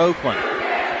in for Oakland.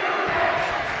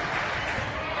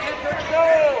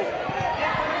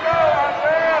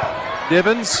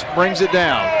 Divins brings it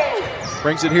down.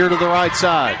 Brings it here to the right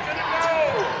side.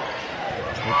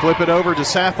 We'll flip it over to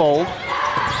Saffold.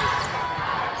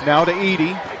 Now to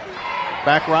Eady.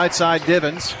 Back right side,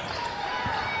 Divins.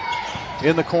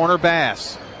 In the corner,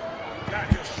 Bass.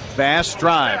 Bass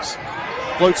drives.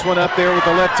 Floats one up there with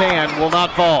the left hand. Will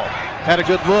not fall. Had a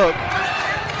good look.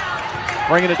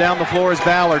 Bringing it down the floor is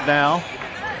Ballard now.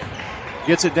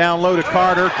 Gets it down low to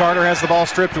Carter. Carter has the ball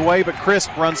stripped away, but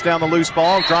Crisp runs down the loose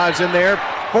ball, drives in there,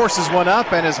 forces one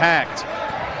up, and is hacked.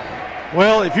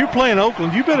 Well, if you're playing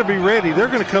Oakland, you better be ready. They're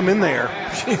going to come in there.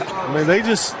 I mean, they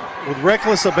just, with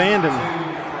reckless abandon.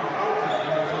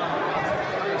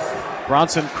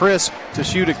 Bronson Crisp to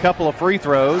shoot a couple of free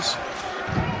throws.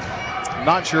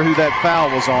 Not sure who that foul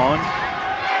was on.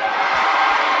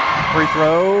 Free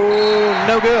throw,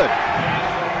 no good.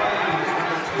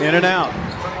 In and out.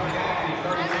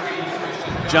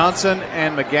 Johnson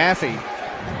and McGaffey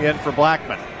in for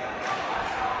Blackman.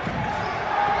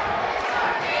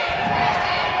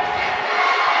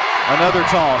 Another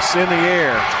toss in the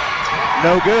air.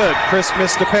 No good. Chris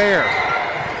missed a pair.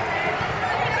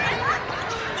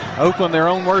 Oakland, their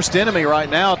own worst enemy right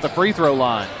now at the free throw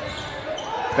line.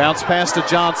 Bounce pass to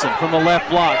Johnson from the left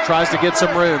block. Tries to get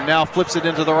some room. Now flips it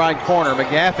into the right corner.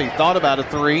 McGaffey thought about a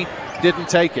three. Didn't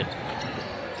take it.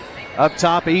 Up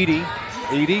top, Edey.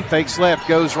 Edey fakes left,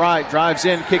 goes right, drives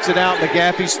in, kicks it out.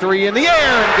 McGaffey's three in the air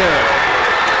and good.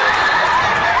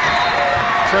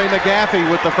 Trey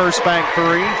McGaffey with the first bank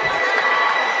three.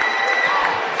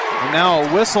 And now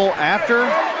a whistle after.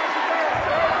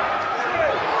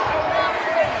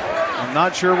 I'm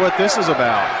not sure what this is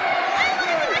about.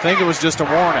 I think it was just a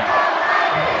warning.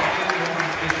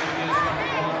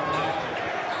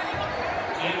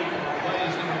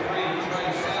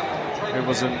 It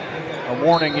was a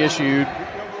warning issued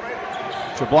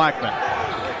to Blackman.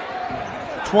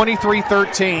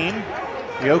 23-13.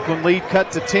 The Oakland lead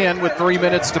cut to 10 with 3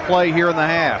 minutes to play here in the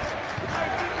half.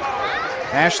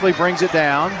 Ashley brings it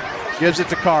down, gives it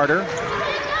to Carter.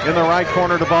 In the right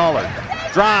corner to Ballard.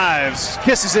 Drives,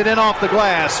 kisses it in off the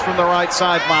glass from the right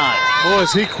sideline. Boy,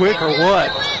 is he quick or what?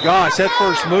 Gosh, that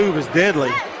first move is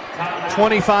deadly.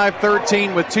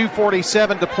 25-13 with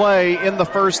 2:47 to play in the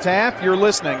first half. You're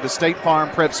listening to State Farm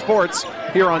Prep Sports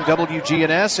here on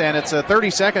WGNS, and it's a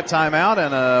 30-second timeout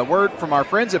and a word from our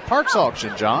friends at Parks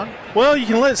Auction, John. Well, you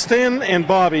can let Stan and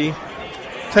Bobby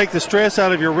take the stress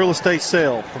out of your real estate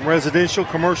sale. From residential,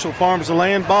 commercial, farms and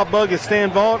land, Bob Bug and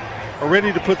Stan Vaught are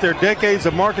ready to put their decades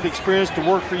of market experience to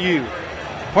work for you.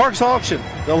 Parks Auction,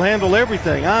 they'll handle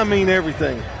everything. I mean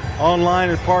everything. Online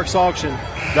at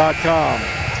parksauction.com.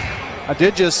 I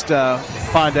did just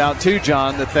find out, too,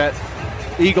 John, that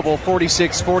Eagleville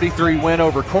 46-43 win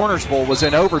over Cornersville was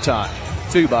in overtime,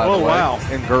 too, by the way. Oh, wow.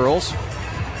 In girls.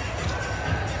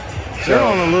 They're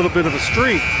on a little bit of a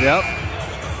streak. Yep.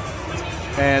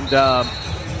 And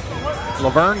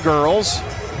Laverne girls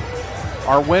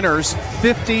are winners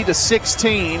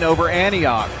 50-16 over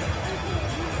Antioch.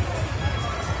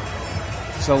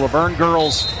 So Laverne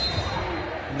girls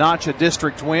notch a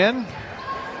district win.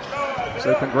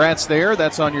 So congrats there.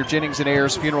 That's on your Jennings and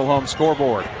Ayers Funeral Home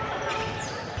scoreboard.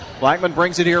 Blackman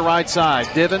brings it here right side.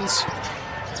 Divins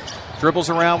dribbles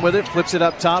around with it, flips it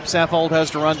up top. Saffold has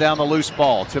to run down the loose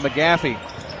ball to McGaffey,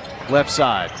 left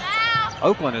side.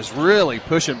 Oakland is really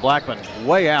pushing Blackman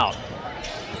way out.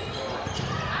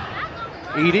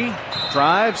 Edey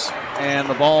drives, and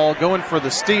the ball going for the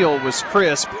steal was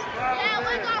Crisp,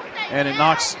 and he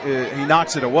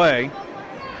knocks it away.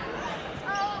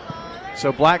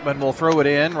 So Blackman will throw it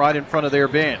in right in front of their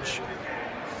bench.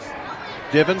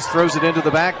 Divins throws it into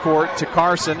the backcourt to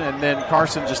Carson, and then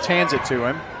Carson just hands it to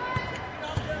him.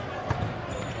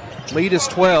 Lead is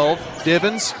 12.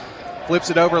 Divins flips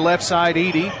it over left side.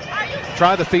 Edey.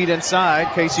 Try the feed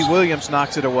inside. Casey Williams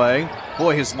knocks it away.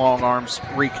 Boy, his long arms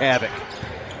wreak havoc.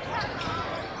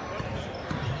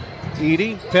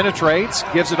 Edey penetrates,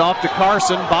 gives it off to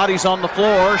Carson. Body's on the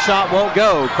floor. Shot won't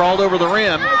go. Crawled over the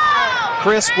rim.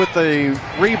 Crisp with the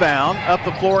rebound. Up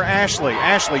the floor, Ashley.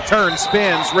 Ashley turns,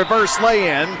 spins, reverse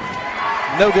lay-in.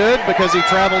 No good because he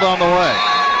traveled on the way.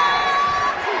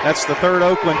 That's the third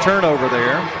Oakland turnover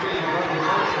there.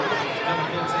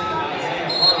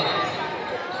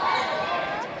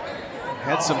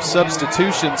 Had some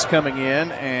substitutions coming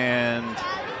in, and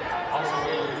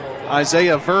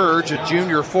Isaiah Verge, a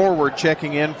junior forward,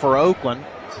 checking in for Oakland.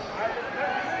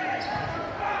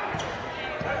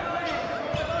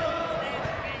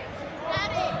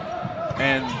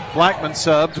 And Blackman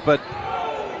subbed, but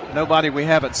nobody we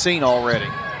haven't seen already.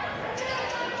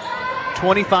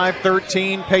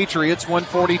 25-13 Patriots,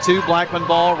 142. Blackman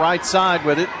ball right side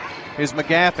with it is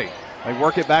McGaffey. They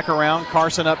work it back around.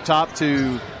 Carson up top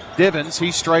to Divins.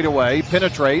 He straight away,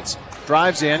 penetrates,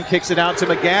 drives in, kicks it out to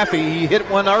McGaffey. He hit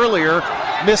one earlier,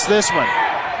 missed this one.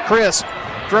 Crisp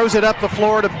throws it up the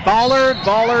floor to Ballard.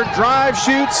 Ballard drives,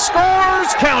 shoots,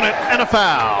 scores, count it, and a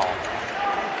foul.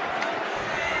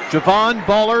 Javon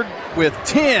Ballard with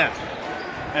 10.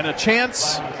 And a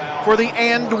chance for the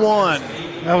and one.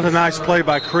 That was a nice play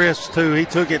by Chris, too. He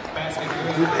took it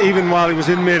even while he was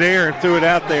in midair and threw it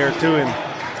out there to him.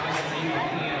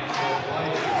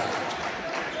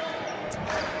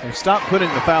 They've stopped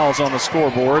putting the fouls on the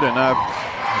scoreboard, and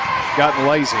I've gotten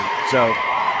lazy, so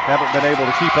haven't been able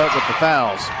to keep up with the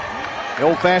fouls. The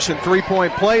old-fashioned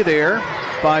three-point play there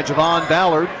by Javon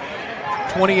Ballard.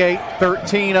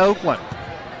 28-13 Oakland.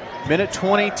 Minute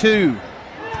 22.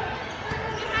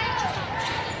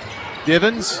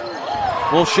 Divins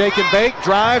will shake and bake,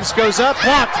 drives, goes up,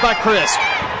 blocked by Crisp.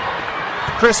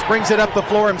 Crisp brings it up the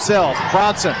floor himself.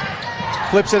 Bronson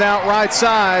flips it out right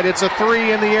side. It's a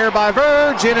three in the air by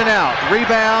Verge, in and out.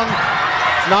 Rebound,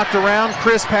 knocked around,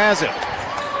 Crisp has it.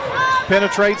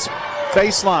 Penetrates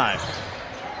baseline.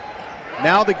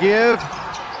 Now the give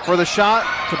for the shot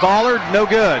to Ballard, no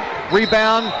good.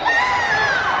 Rebound,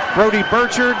 Brody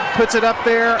Burchard puts it up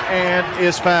there and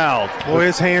is fouled. Boy,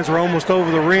 his hands were almost over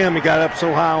the rim. He got up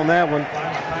so high on that one.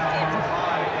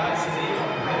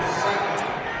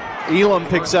 Elam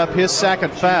picks up his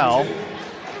second foul.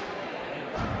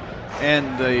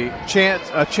 And a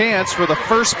chance for the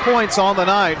first points on the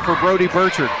night for Brody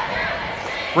Burchard.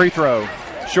 Free throw,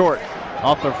 short,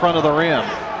 off the front of the rim.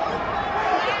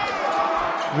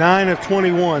 9 of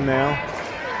 21 now.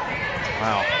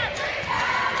 Wow.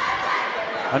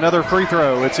 Another free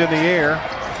throw, it's in the air.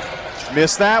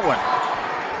 Missed that one.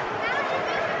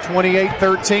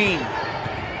 28-13.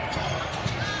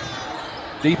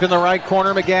 Deep in the right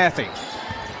corner, McGaffey.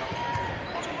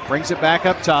 Brings it back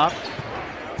up top.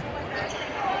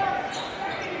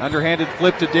 Underhanded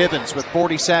flip to Divins with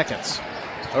 40 seconds.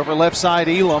 Over left side,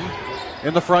 Elam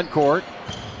in the front court.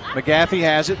 McGaffey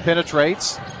has it,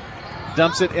 penetrates.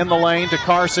 Dumps it in the lane to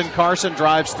Carson. Carson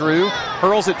drives through,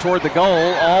 hurls it toward the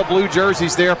goal. All blue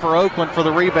jerseys there for Oakland for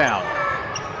the rebound.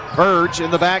 Verge in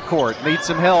the backcourt needs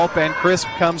some help, and Crisp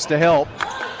comes to help.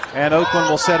 And Oakland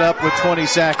will set up with 20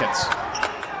 seconds.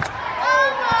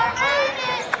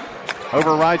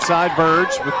 Over right side,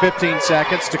 Verge with 15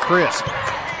 seconds to Crisp.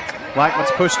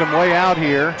 Blackman's pushed him way out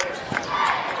here.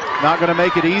 Not going to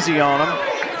make it easy on him.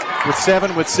 With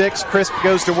 7, with 6, Crisp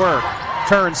goes to work.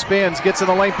 Turns, spins, gets in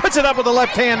the lane, puts it up with the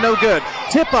left hand, no good.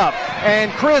 Tip up,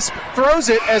 and Crisp throws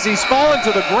it as he's fallen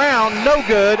to the ground, no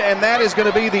good, and that is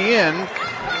going to be the end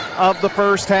of the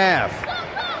first half.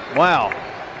 Wow.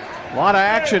 A lot of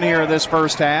action here in this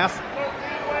first half.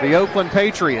 The Oakland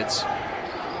Patriots,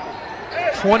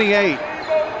 28.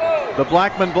 The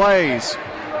Blackman Blaze,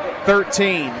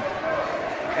 13.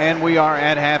 And we are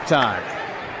at halftime.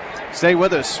 Stay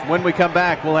with us. When we come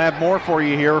back, we'll have more for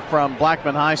you here from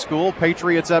Blackman High School.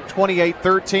 Patriots up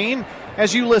 28-13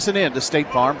 as you listen in to State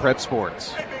Farm Prep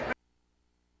Sports.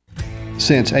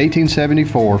 Since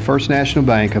 1874, First National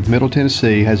Bank of Middle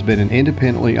Tennessee has been an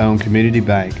independently owned community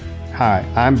bank. Hi,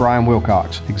 I'm Brian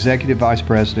Wilcox, Executive Vice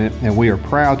President, and we are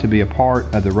proud to be a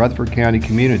part of the Rutherford County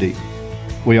community.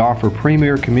 We offer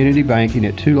premier community banking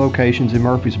at 2 locations in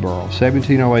Murfreesboro,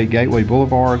 1708 Gateway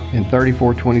Boulevard and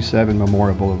 3427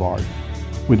 Memorial Boulevard.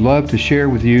 We'd love to share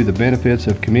with you the benefits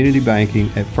of community banking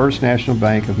at First National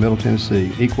Bank of Middle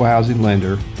Tennessee, Equal Housing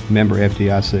Lender, member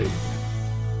FDIC.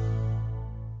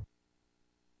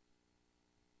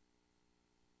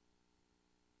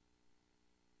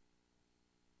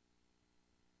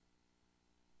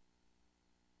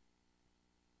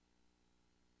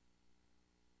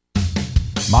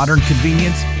 Modern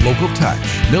convenience, local touch.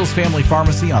 Mills Family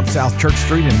Pharmacy on South Church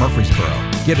Street in Murfreesboro.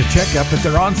 Get a checkup at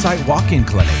their on-site walk-in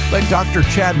clinic. Let Dr.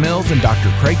 Chad Mills and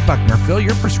Dr. Craig Buckner fill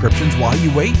your prescriptions while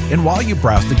you wait and while you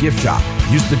browse the gift shop.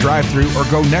 Use the drive-thru or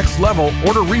go next level.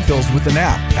 Order refills with an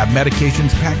app. Have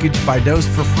medications packaged by dose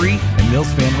for free, and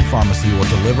Mills Family Pharmacy will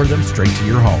deliver them straight to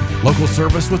your home. Local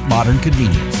service with modern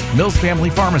convenience. Mills Family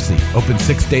Pharmacy, open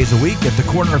 6 days a week at the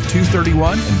corner of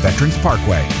 231 and Veterans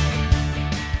Parkway.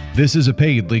 This is a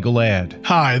paid legal ad.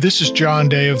 Hi, this is John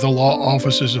Day of the Law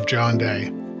Offices of John Day.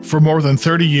 For more than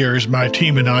 30 years, my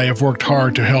team and I have worked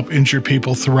hard to help injured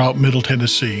people throughout Middle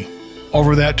Tennessee.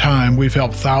 Over that time, we've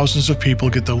helped thousands of people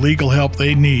get the legal help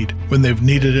they need when they've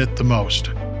needed it the most.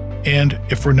 And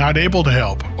if we're not able to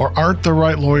help or aren't the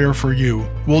right lawyer for you,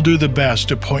 we'll do the best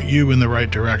to point you in the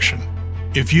right direction.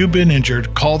 If you've been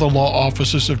injured, call the Law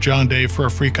Offices of John Day for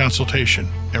a free consultation.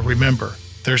 And remember,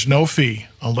 there's no fee,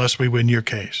 unless we win your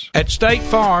case. At State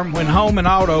Farm, when home and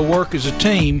auto work as a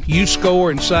team, you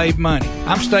score and save money.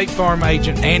 I'm State Farm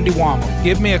agent Andy Womack.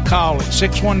 Give me a call at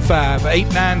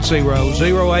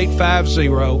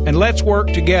 615-890-0850 and let's work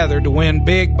together to win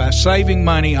big by saving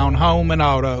money on home and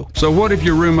auto. So what if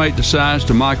your roommate decides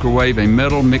to microwave a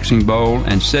metal mixing bowl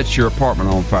and sets your apartment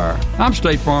on fire? I'm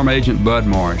State Farm agent Bud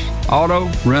Morris. Auto,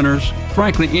 renters,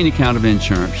 frankly, any kind of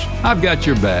insurance. I've got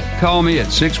your back. Call me at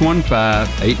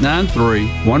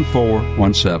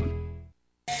 615-893-1417.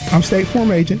 I'm State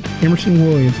Farm agent Emerson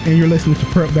Williams, and you're listening to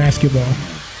Prep Basketball.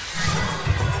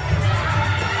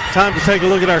 Time to take a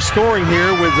look at our scoring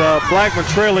here with Blackman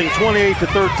trailing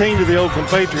 28-13 to the Oakland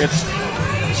Patriots.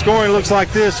 Scoring looks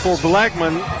like this for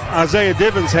Blackman. Isaiah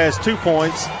Divins has 2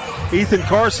 points, Ethan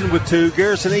Carson with 2,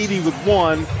 Garrison Eady with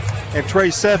 1, and Trey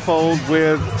Seffold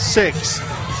with 6.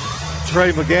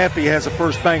 Trey McGaffey has a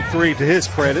first bank 3 to his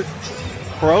credit.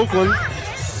 For Oakland,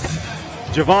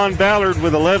 Javon Ballard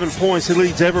with 11 points. He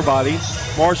leads everybody.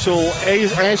 Marshall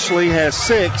Ashley has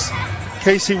 6.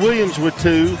 Casey Williams with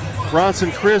 2.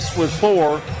 Bronson Crisp with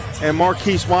 4. And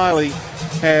Marquise Wiley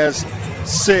has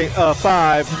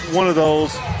 5. One of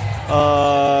those,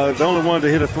 the only one to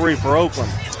hit a 3 for Oakland.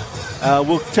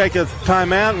 We'll take a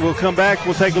timeout and we'll come back.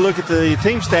 We'll take a look at the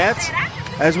team stats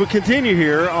as we continue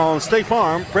here on State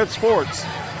Farm Prep Sports.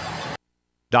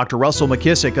 Dr. Russell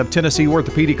McKissick of Tennessee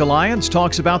Orthopedic Alliance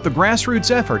talks about the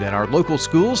grassroots effort in our local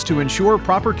schools to ensure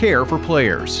proper care for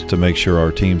players. To make sure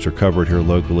our teams are covered here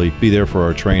locally, be there for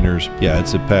our trainers. Yeah,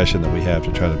 it's a passion that we have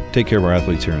to try to take care of our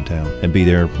athletes here in town and be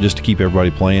there just to keep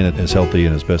everybody playing as healthy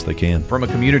and as best they can. From a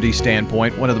community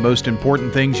standpoint, one of the most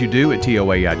important things you do at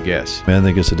TOA, I'd guess. I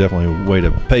think it's definitely a way to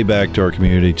pay back to our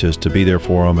community, just to be there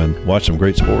for them and watch some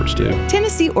great sports too.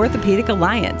 Tennessee Orthopedic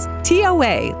Alliance,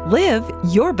 TOA, live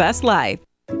your best life.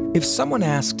 If someone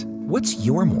asked, what's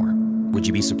your more? Would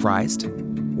you be surprised?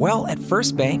 Well, at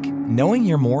First Bank, knowing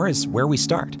your more is where we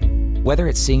start. Whether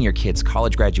it's seeing your kid's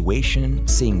college graduation,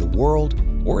 seeing the world,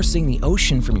 or seeing the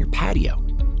ocean from your patio,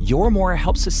 your more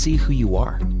helps us see who you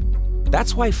are.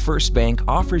 That's why First Bank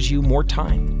offers you more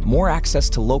time, more access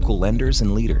to local lenders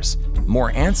and leaders,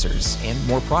 more answers, and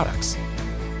more products.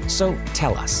 So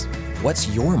tell us, what's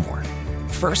your more?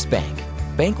 First Bank.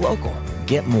 Bank local.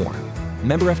 Get more.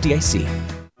 Member FDIC.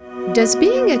 Does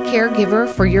being a caregiver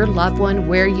for your loved one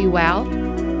wear you out?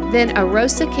 Then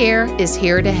Arosa Care is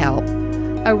here to help.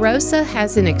 Arosa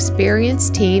has an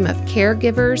experienced team of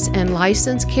caregivers and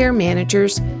licensed care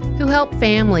managers who help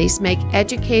families make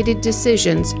educated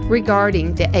decisions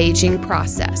regarding the aging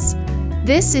process.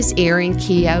 This is Erin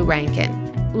Keogh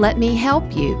Rankin. Let me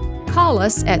help you. Call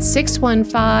us at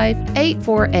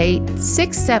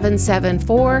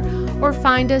 615-848-6774 or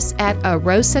find us at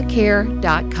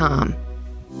arosacare.com.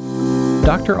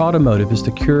 Dr. Automotive is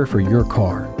the cure for your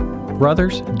car.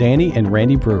 Brothers Danny and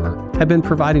Randy Brewer have been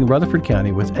providing Rutherford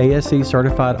County with ASE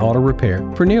certified auto repair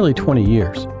for nearly 20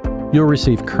 years. You'll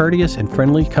receive courteous and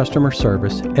friendly customer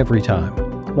service every time.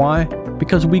 Why?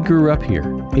 Because we grew up here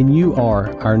and you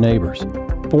are our neighbors.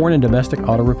 Foreign and domestic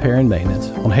auto repair and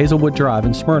maintenance on Hazelwood Drive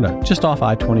in Smyrna, just off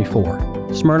I-24.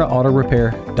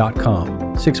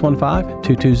 SmyrnaAutorepair.com,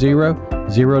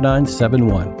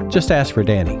 615-220-0971. Just ask for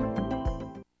Danny.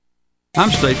 I'm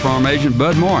State Farm agent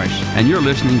Bud Morris, and you're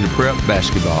listening to Prep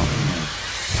Basketball.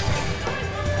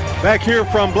 Back here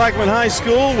from Blackman High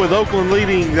School with Oakland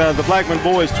leading the Blackman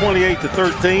boys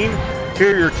 28-13.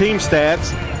 Here are your team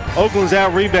stats. Oakland's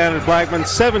out-rebounded Blackman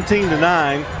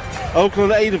 17-9.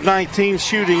 Oakland 8 of 19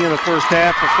 shooting in the first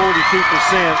half for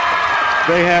 42%.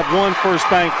 They have one first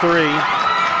bank 3.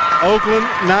 Oakland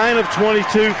 9 of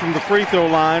 22 from the free throw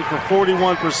line for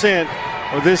 41%.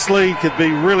 Or this lead could be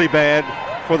really bad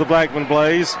for the Blackman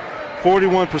Blaze.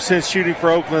 41% shooting for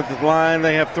Oakland at the line.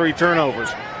 They have 3 turnovers.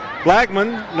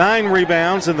 Blackman 9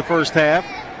 rebounds in the first half,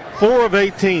 4 of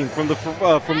 18 from the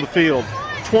field,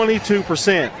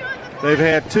 22%. They've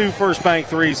had 2 first bank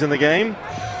 3s in the game,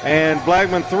 and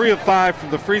Blackman 3 of 5 from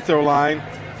the free throw line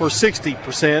for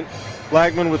 60%.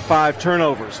 Blackman with 5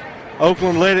 turnovers.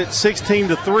 Oakland led it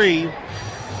 16-3,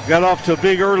 got off to a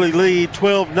big early lead,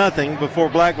 12-0 before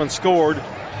Blackman scored.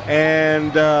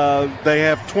 And they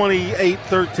have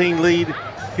 28-13 lead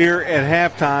here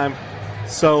at halftime.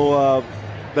 So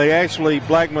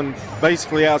Blackman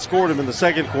basically outscored them in the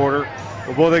second quarter.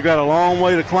 But boy, they've got a long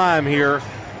way to climb here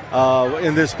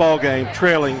in this ball game,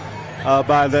 trailing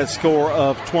by that score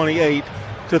of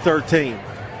 28-13.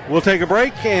 We'll take a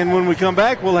break, and when we come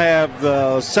back, we'll have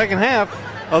the second half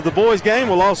of the boys' game.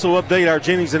 We'll also update our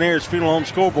Jennings and Ayers Funeral Home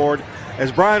scoreboard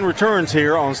as Brian returns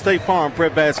here on State Farm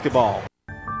Prep Basketball.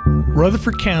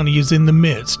 Rutherford County is in the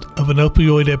midst of an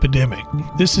opioid epidemic.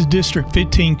 This is District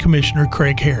 15 Commissioner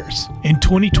Craig Harris. In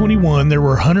 2021, there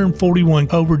were 141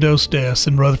 overdose deaths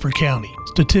in Rutherford County.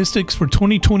 Statistics for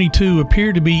 2022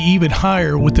 appear to be even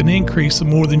higher, with an increase of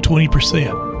more than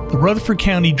 20%. The Rutherford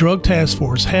County Drug Task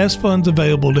Force has funds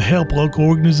available to help local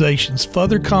organizations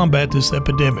further combat this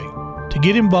epidemic. To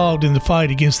get involved in the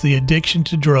fight against the addiction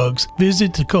to drugs,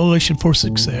 visit the Coalition for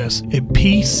Success at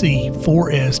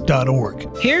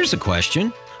pc4s.org. Here's a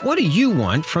question. What do you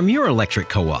want from your electric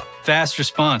co-op? Fast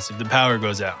response if the power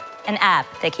goes out. An app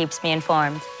that keeps me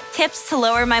informed. Tips to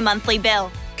lower my monthly bill.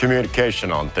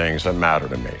 Communication on things that matter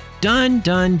to me. Done.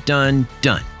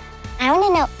 I want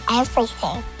to know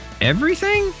everything.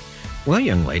 Everything? Well,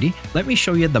 young lady, let me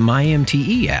show you the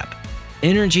MyMTE app.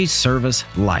 Energy Service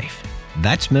Life.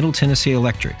 That's Middle Tennessee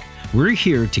Electric. We're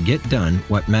here to get done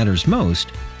what matters most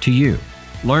to you.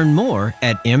 Learn more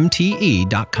at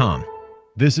mte.com.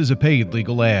 This is a paid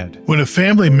legal ad. When a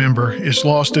family member is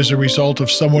lost as a result of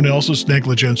someone else's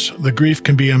negligence, the grief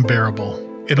can be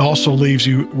unbearable. It also leaves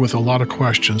you with a lot of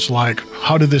questions like,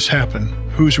 how did this happen?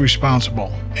 Who's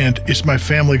responsible? And is my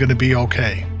family going to be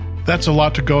okay? That's a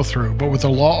lot to go through, but with the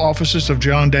law offices of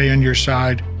John Day on your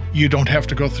side, you don't have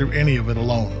to go through any of it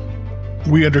alone.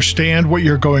 We understand what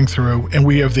you're going through, and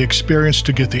we have the experience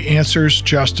to get the answers,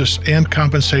 justice, and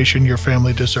compensation your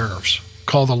family deserves.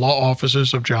 Call the law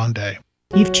offices of John Day.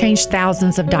 You've changed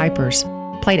thousands of diapers,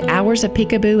 played hours of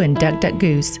peekaboo and duck, duck,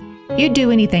 goose. You'd do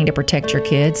anything to protect your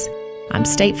kids. I'm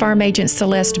State Farm Agent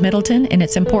Celeste Middleton, and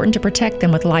it's important to protect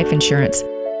them with life insurance.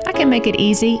 I can make it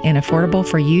easy and affordable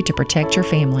for you to protect your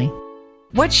family.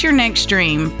 What's your next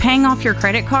dream? Paying off your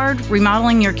credit card?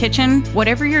 Remodeling your kitchen?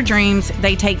 Whatever your dreams,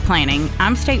 they take planning.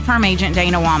 I'm State Farm Agent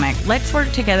Dana Womack. Let's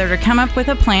work together to come up with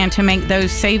a plan to make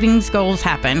those savings goals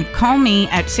happen. Call me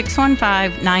at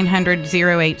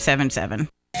 615-900-0877.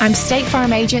 I'm State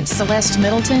Farm Agent Celeste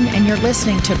Middleton, and you're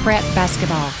listening to Prep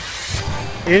Basketball.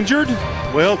 Injured?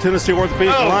 Well, Tennessee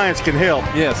Orthopedic Alliance can help.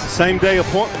 Yes. Same day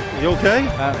appointment. You okay?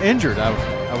 Injured. I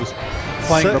was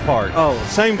playing the part.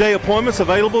 Same day appointments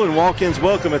available and walk-ins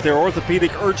welcome at their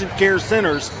orthopedic urgent care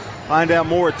centers. Find out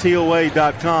more at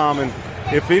TOA.com. And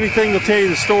if anything will tell you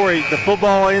the story, the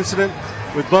football incident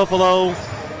with Buffalo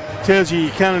tells you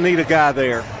kind of need a guy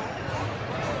there.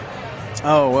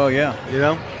 Oh, well, yeah. You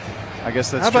know? I guess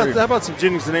that's true. How about some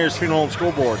Jennings and Ayers funeral and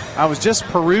scoreboard? I was just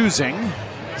perusing,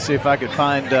 see if I could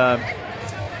find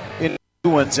any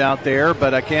new ones out there,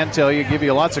 but I can tell you, give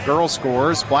you lots of girl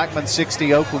scores. Blackman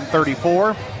 60, Oakland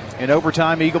 34. In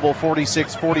overtime, Eagleville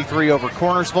 46-43 over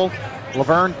Cornersville.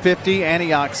 Laverne 50,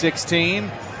 Antioch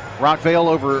 16. Rockvale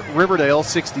over Riverdale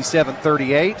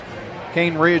 67-38.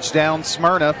 Cane Ridge down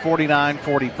Smyrna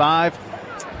 49-45.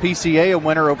 PCA a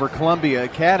winner over Columbia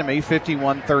Academy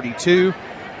 51-32.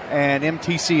 And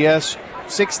MTCS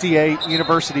 68,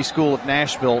 University School of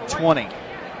Nashville 20.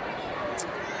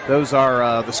 Those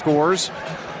are the scores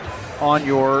on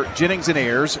your Jennings and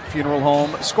Ayers Funeral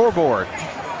Home scoreboard.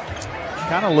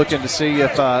 Kind of looking to see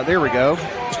if, there we go.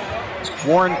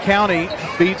 Warren County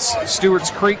beats Stewart's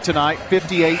Creek tonight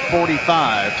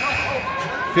 58-45.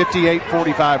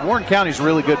 58-45. Warren County's a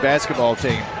really good basketball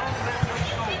team.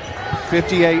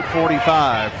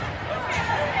 58-45.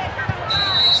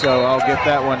 So I'll get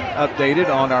that one updated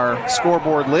on our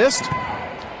scoreboard list.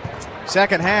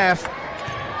 Second half.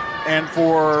 And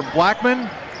for Blackman,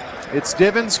 it's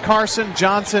Divins, Carson,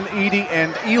 Johnson, Edie,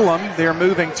 and Elam. They're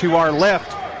moving to our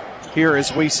left here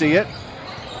as we see it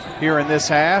here in this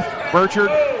half. Burchard,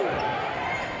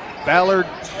 Ballard,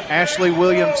 Ashley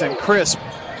Williams, and Crisp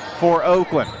for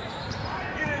Oakland.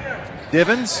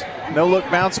 Divins, no-look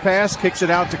bounce pass, kicks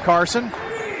it out to Carson.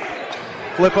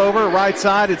 Flip over, right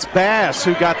side, it's Bass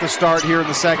who got the start here in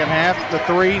the second half. The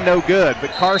three, no good, but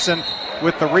Carson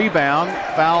with the rebound,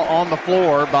 foul on the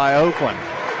floor by Oakland.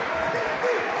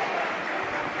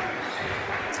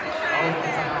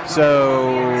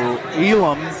 So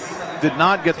Elam did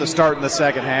not get the start in the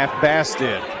second half, Bass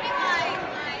did.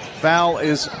 Foul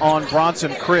is on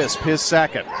Bronson Crisp, his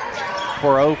second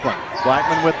for Oakland.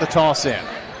 Blackman with the toss in.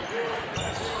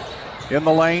 In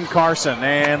the lane, Carson,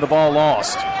 and the ball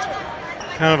lost.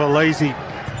 Kind of a lazy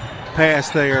pass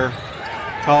there,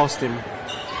 cost him.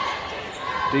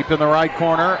 Deep in the right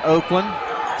corner, Oakland.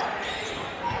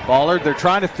 Ballard, they're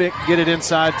trying to get it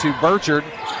inside to Burchard.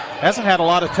 Hasn't had a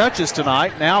lot of touches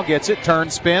tonight. Now gets it,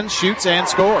 turns, spins, shoots, and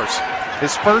scores.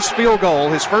 His first field goal,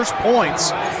 his first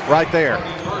points right there.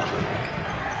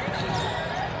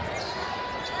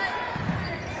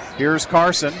 Here's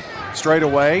Carson, straight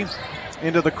away,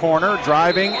 into the corner.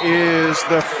 Driving is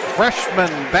the freshman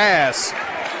Bass.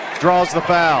 Draws the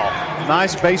foul.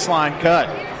 Nice baseline cut.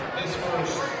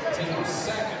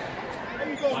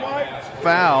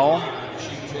 foul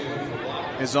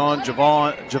is on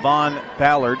Javon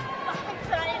Ballard.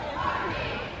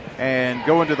 And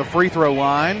going to the free throw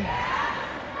line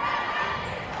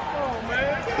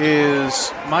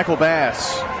is Michael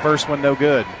Bass. First one no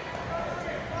good.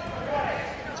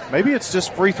 Maybe it's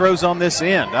just free throws on this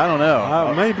end. I don't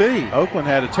know. Maybe. Oakland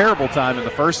had a terrible time in the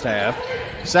first half.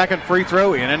 Second free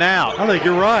throw, in and out. I think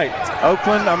you're right.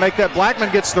 Oakland, I'll make that.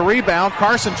 Blackman gets the rebound.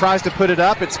 Carson tries to put it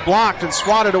up. It's blocked and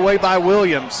swatted away by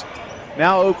Williams.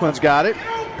 Now Oakland's got it.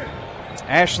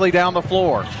 Ashley down the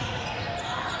floor.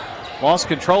 Lost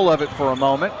control of it for a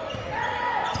moment.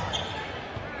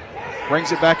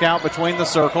 Brings it back out between the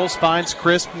circles. Finds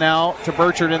Crisp now to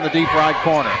Burchard in the deep right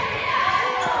corner.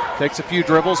 Takes a few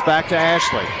dribbles back to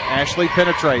Ashley. Ashley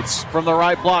penetrates from the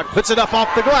right block. Puts it up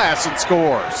off the glass and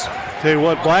scores. Tell you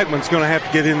what, Blackman's going to have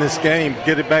to get in this game,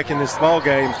 get it back in this ball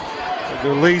game.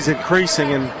 The lead's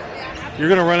increasing, and you're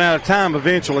going to run out of time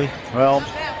eventually. Well,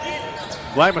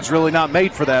 Blackman's really not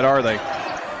made for that, are they?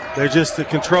 They're just a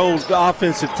controlled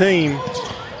offensive team,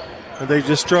 and they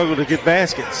just struggle to get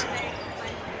baskets.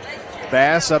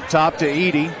 Bass up top to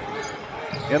Edie.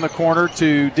 In the corner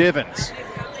to Divins.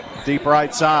 Deep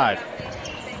right side.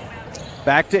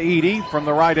 Back to Edie from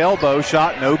the right elbow.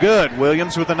 Shot no good.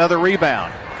 Williams with another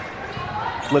rebound.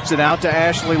 Flips it out to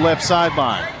Ashley, left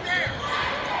sideline.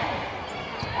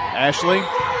 Ashley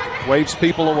waves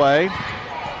people away.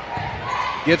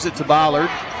 Gives it to Ballard.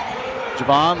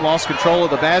 Javon lost control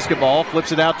of the basketball.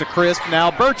 Flips it out to Crisp.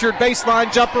 Now Burchard,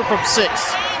 baseline jumper from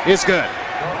 6 is good.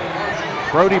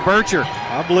 Brody Burchard.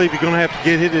 I believe you're going to have to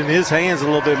get it in his hands a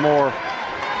little bit more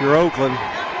if you're Oakland.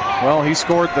 Well, he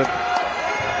scored the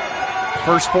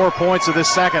first 4 points of this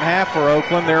second half for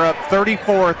Oakland. They're up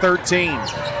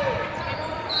 34-13.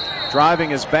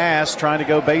 Driving is Bass, trying to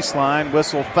go baseline,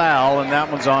 whistle foul, and that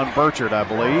one's on Burchard, I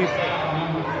believe.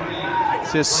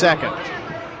 It's his second.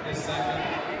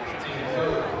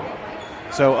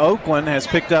 So Oakland has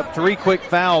picked up 3 quick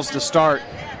fouls to start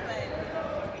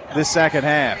this second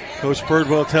half. Coach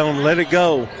Birdwell telling him, let it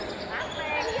go.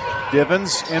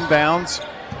 Divins inbounds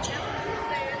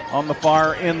on the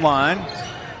far end line.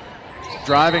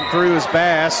 Driving through is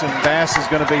Bass, and Bass is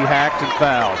going to be hacked and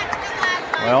fouled.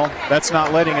 Well, that's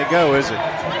not letting it go, is it?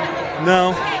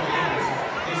 No.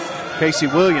 Casey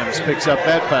Williams picks up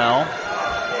that foul.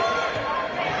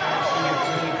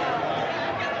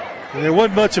 And there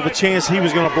wasn't much of a chance he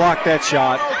was going to block that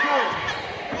shot.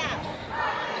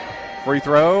 Free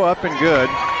throw up and good.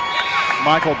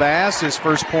 Michael Bass, his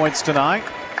first points tonight.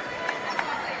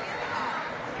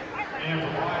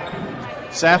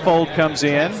 Saffold comes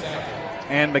in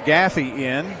and McGaffey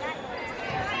in.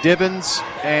 Divins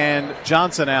and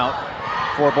Johnson out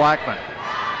for Blackman.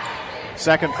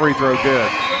 Second free throw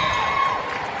good.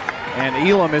 And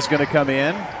Elam is going to come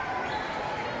in.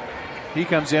 He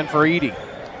comes in for Edie.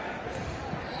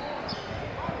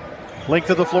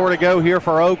 Length of the floor to go here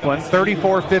for Oakland.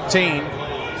 34-15.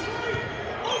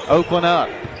 Oakland up.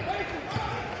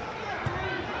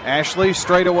 Ashley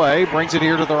straight away brings it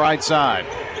here to the right side.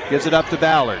 Gives it up to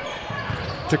Ballard.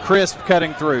 To Crisp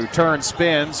cutting through. Turns,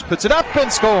 spins, puts it up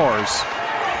and scores.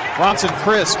 Bronson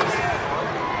Crisp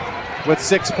with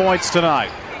 6 points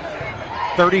tonight.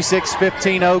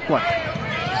 36-15 Oakland.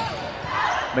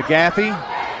 McGaffey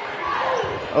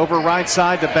over right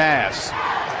side to Bass.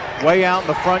 Way out in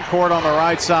the front court on the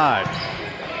right side.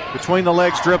 Between the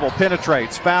legs dribble,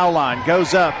 penetrates, foul line,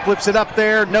 goes up, flips it up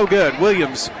there, no good.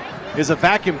 Williams is a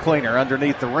vacuum cleaner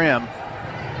underneath the rim.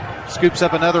 Scoops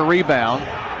up another rebound.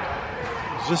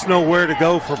 There's just nowhere to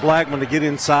go for Blackman to get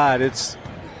inside. It's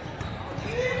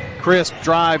Crisp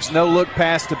drives, no look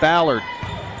pass to Ballard.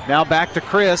 Now back to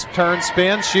Crisp, turns,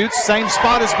 spins, shoots, same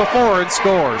spot as before and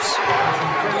scores.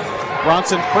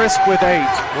 Bronson Crisp with 8.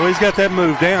 Well, he's got that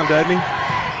move down, doesn't he?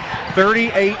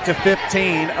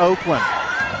 38-15 Oakland.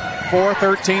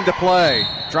 4:13 to play.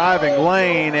 Driving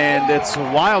lane, and it's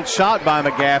a wild shot by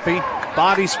McGaffey.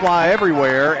 Bodies fly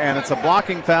everywhere, and it's a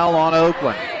blocking foul on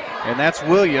Oakland. And that's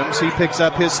Williams. He picks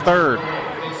up his third.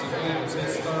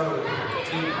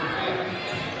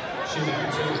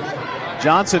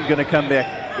 Johnson going to come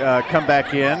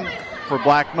back in for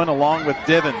Blackman along with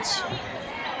Divins.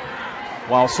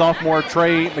 While sophomore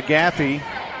Trey McGaffey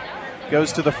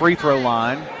goes to the free throw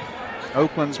line.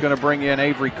 Oakland's going to bring in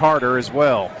Avery Carter as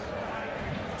well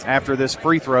after this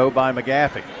free throw by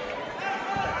McGaffey.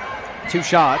 2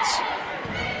 shots.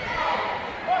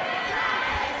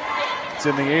 It's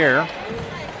in the air.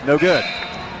 No good.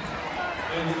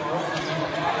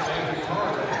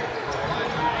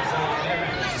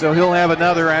 So he'll have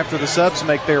another after the subs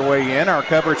make their way in. Our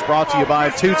coverage brought to you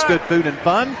by Toots Good Food and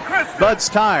Fun, Bud's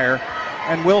Tire,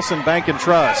 and Wilson Bank and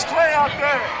Trust.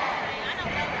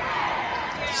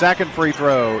 Second free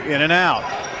throw, in and out.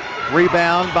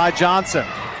 Rebound by Johnson.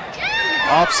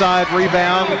 Offside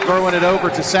rebound, throwing it over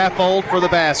to Saffold for the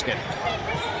basket.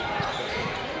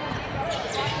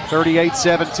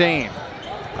 38-17.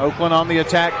 Oakland on the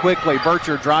attack quickly.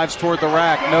 Burchard drives toward the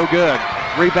rack, no good.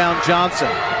 Rebound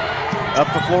Johnson.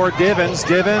 Up the floor, Divins.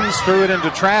 Divins threw it into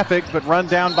traffic, but run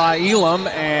down by Elam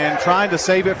and trying to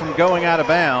save it from going out of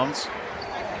bounds.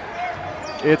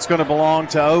 It's going to belong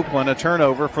to Oakland, a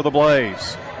turnover for the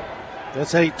Blaze.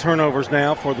 That's 8 turnovers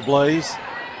now for the Blaze.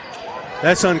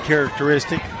 That's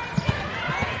uncharacteristic.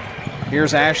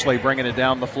 Here's Ashley bringing it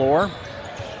down the floor.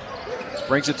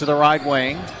 Brings it to the right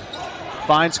wing.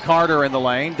 Finds Carter in the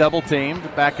lane, double teamed,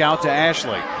 back out to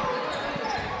Ashley.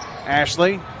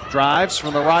 Ashley drives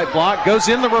from the right block, goes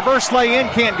in the reverse lay-in,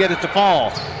 can't get it to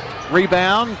fall.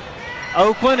 Rebound,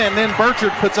 Oakland, and then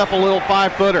Burchard puts up a little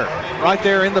 5-footer right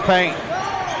there in the paint.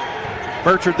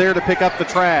 Burchard there to pick up the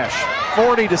trash.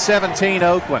 40-17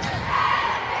 Oakland.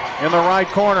 In the right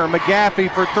corner, McGaffey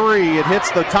for 3. It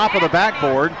hits the top of the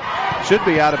backboard. Should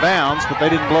be out of bounds, but they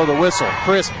didn't blow the whistle.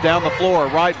 Crisp down the floor,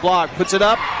 right block, puts it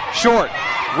up, short.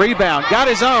 Rebound, got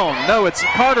his own. No, it's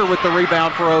Carter with the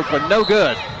rebound for Oakland, no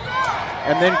good.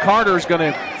 And then Carter's going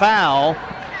to foul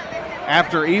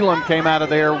after Elam came out of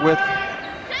there with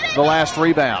the last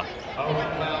rebound.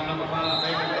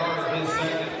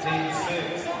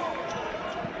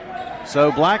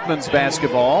 So Blackman's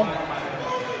basketball.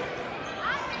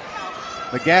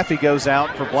 McGaffey goes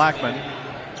out for Blackman.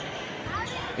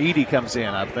 Edey comes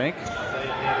in, I think.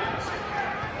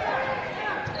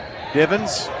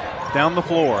 Divins down the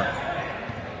floor.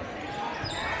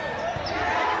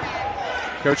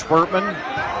 Coach Burtman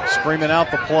screaming out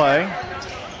the play.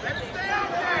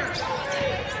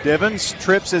 Divins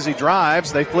trips as he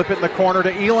drives. They flip it in the corner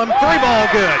to Elam. 3-ball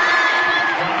good.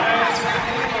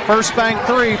 First bank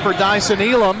 3 for Dyson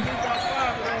Elam.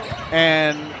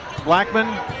 And Blackman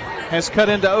has cut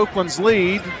into Oakland's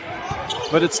lead,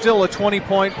 but it's still a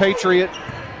 20-point Patriot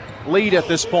lead at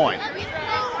this point.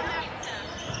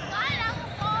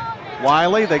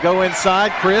 Wiley, they go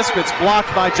inside. Crisp, it's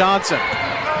blocked by Johnson.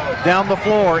 Down the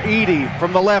floor, Edey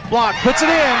from the left block, puts it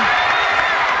in.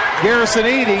 Garrison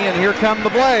Edey, and here come the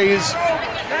Blaze.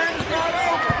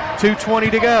 2:20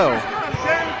 to go.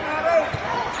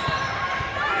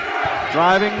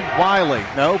 Driving, Wiley,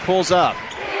 no, pulls up.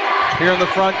 Here in the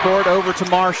front court, over to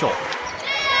Marshall.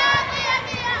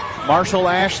 Marshall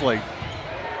Ashley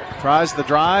tries the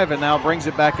drive and now brings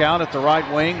it back out at the right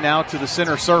wing, now to the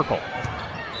center circle.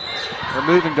 They're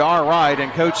moving to our right,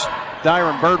 and Coach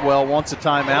Dyron Birdwell wants a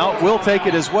timeout. We'll take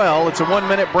it as well. It's a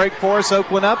 1-minute break for us.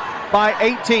 Oakland up by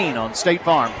 18 on State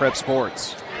Farm Prep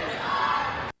Sports.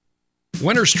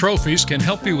 Winners Trophies can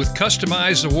help you with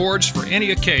customized awards for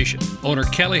any occasion. Owner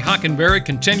Kelly Hockenberry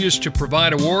continues to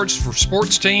provide awards for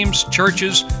sports teams,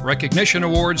 churches, recognition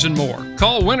awards, and more.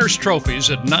 Call Winners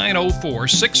Trophies at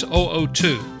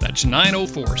 904-6002. That's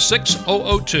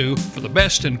 904-6002 for the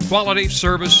best in quality,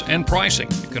 service, and pricing.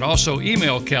 You can also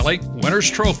email Kelly,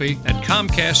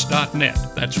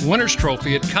 winnerstrophy@comcast.net. That's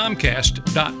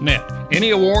winnerstrophy@comcast.net.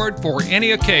 Any award for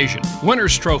any occasion.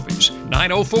 Winners Trophies,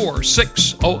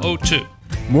 904-6002.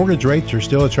 Mortgage rates are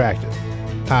still attractive.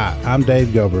 Hi, I'm Dave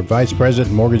Gober, Vice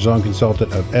President Mortgage Loan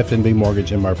Consultant of F&B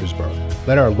Mortgage in Murfreesboro.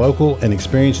 Let our local and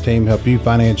experienced team help you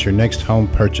finance your next home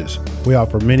purchase. We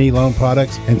offer many loan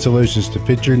products and solutions to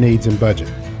fit your needs and budget.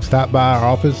 Stop by our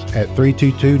office at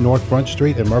 322 North Front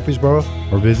Street in Murfreesboro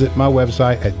or visit my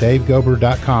website at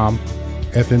davegober.com.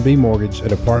 F&B Mortgage, a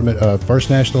department of First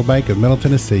National Bank of Middle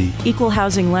Tennessee. Equal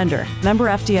housing lender. Member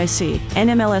FDIC.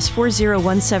 NMLS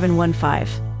 401715.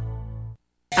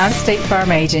 I'm State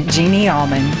Farm Agent Jeannie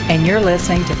Allman, and you're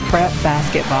listening to Prep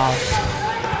Basketball.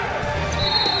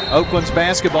 Oakland's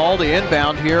basketball to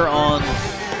inbound here on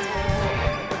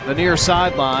the near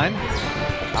sideline.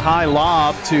 A high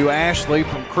lob to Ashley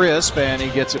from Crisp, and he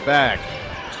gets it back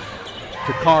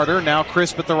to Carter. Now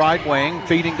Crisp at the right wing,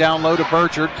 feeding down low to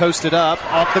Burchard, coasted up,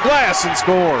 off the glass, and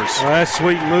scores. Well, that's a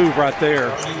sweet move right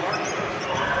there.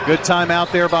 Good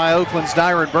timeout there by Oakland's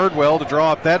Dyron Birdwell to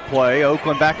draw up that play.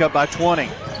 Oakland back up by 20.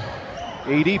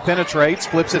 Edey penetrates,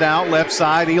 flips it out, left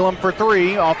side. Elam for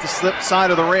 3 off the slip side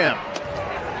of the rim.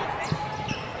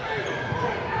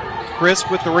 Crisp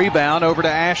with the rebound, over to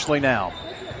Ashley now.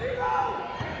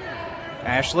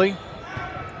 Ashley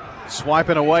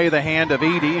swiping away the hand of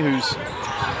Edey, who's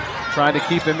trying to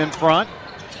keep him in front.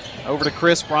 Over to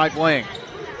Crisp, right wing.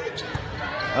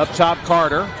 Up top,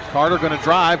 Carter. Carter going to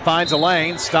drive, finds a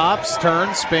lane, stops,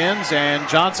 turns, spins, and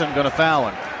Johnson going to foul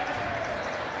him.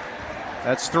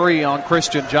 That's 3 on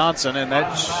Christian Johnson, and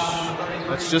that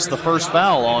That's just the first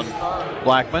foul on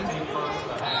Blackman.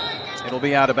 It'll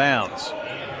be out of bounds.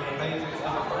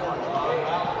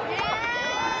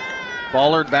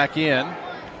 Ballard back in.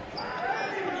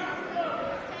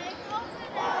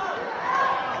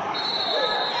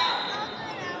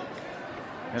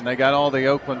 And they got all the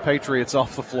Oakland Patriots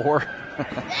off the floor.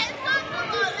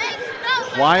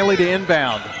 Wiley to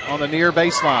inbound on the near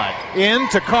baseline. In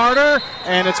to Carter,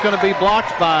 and it's going to be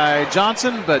blocked by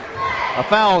Johnson, but a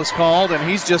foul is called, and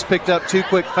he's just picked up 2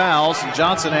 quick fouls, and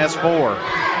Johnson has 4.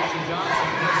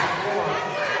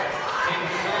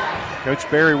 Coach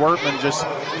Barry Wortman just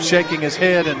shaking his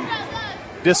head in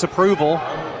disapproval,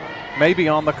 maybe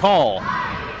on the call.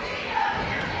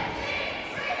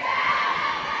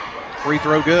 Free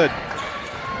throw good.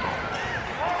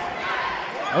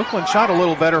 Oakland shot a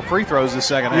little better free throws this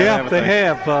second half. Yeah, they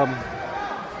have.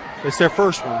 It's their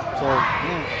first one. So,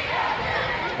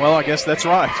 well, I guess that's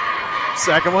right.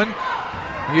 Second one,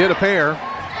 he hit a pair.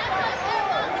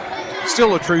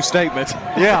 Still a true statement.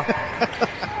 Yeah.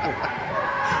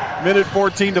 Minute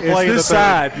 14 to play in the this third.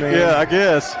 Side, man. Yeah, I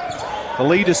guess. The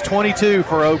lead is 22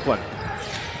 for Oakland.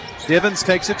 Divins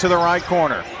takes it to the right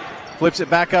corner. Flips it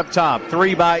back up top.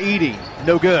 3 by Edey.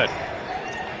 No good.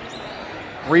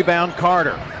 Rebound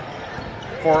Carter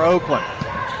for Oakland.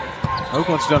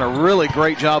 Oakland's done a really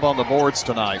great job on the boards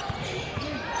tonight.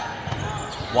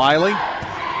 Wiley.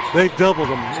 They've doubled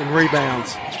them in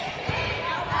rebounds.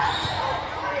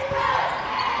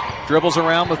 Dribbles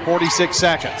around with 46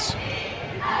 seconds.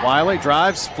 Wiley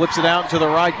drives, flips it out to the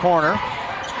right corner.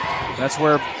 That's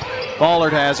where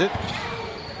Ballard has it.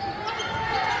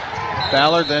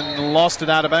 Ballard then lost it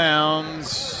out of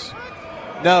bounds.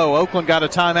 No, Oakland got a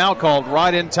timeout called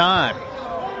right in time.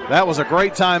 That was a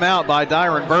great timeout by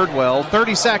Dyron Birdwell.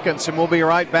 30 seconds, and we'll be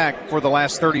right back for the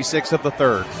last 36 of the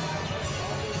third.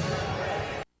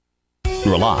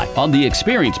 Rely on the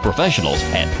experienced professionals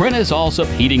at Prentice Allsup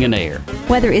Heating and Air.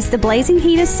 Whether it's the blazing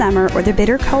heat of summer or the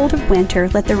bitter cold of winter,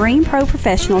 let the Rheem Pro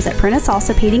professionals at Prentice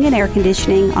Allsup Heating and Air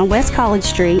Conditioning on West College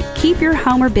Street keep your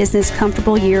home or business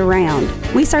comfortable year-round.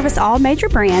 We service all major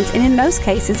brands and in most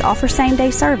cases offer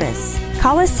same-day service.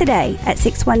 Call us today at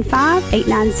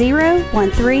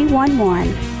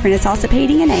 615-890-1311. Prentice Allsup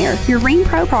Heating and Air, your Rheem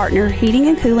Pro partner heating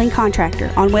and cooling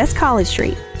contractor on West College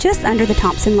Street, just under the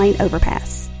Thompson Lane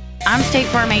overpass. I'm State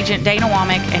Farm Agent Dana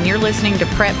Womack, and you're listening to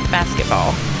Prep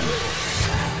Basketball.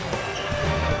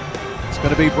 It's going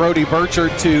to be Brody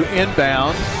Burchard to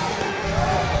inbound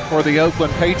for the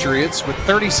Oakland Patriots with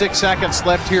 36 seconds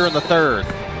left here in the third.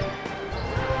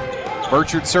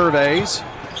 Burchard surveys.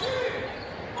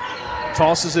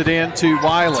 Tosses it in to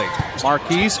Wiley.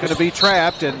 Marquise going to be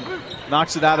trapped and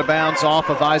knocks it out of bounds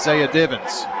off of Isaiah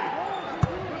Divins.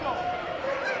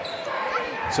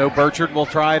 So Burchard will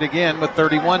try it again with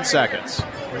 31 seconds.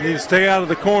 You need to stay out of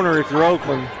the corner if you're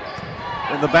Oakland.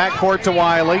 In the backcourt to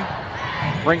Wiley.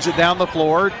 Brings it down the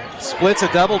floor. Splits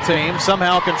a double team.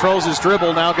 Somehow controls his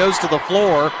dribble. Now goes to the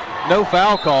floor. No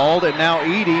foul called. And now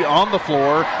Edey on the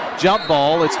floor. Jump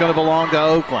ball. It's going to belong to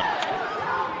Oakland.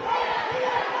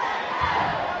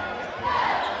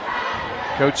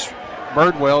 Coach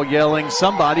Birdwell yelling,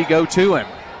 somebody go to him.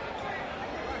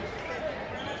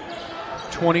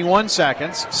 21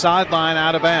 seconds, sideline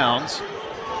out of bounds.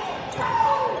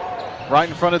 Right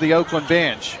in front of the Oakland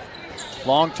bench.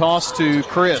 Long toss to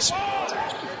Crisp.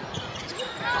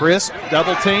 Crisp,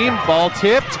 double team, ball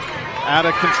tipped, out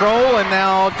of control, and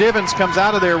now Divins comes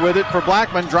out of there with it for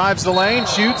Blackman, drives the lane,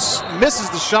 shoots,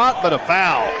 misses the shot, but a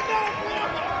foul.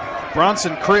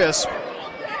 Bronson Crisp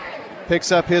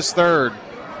picks up his third.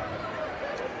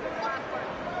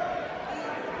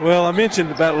 Well, I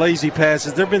mentioned about lazy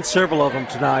passes. There have been several of them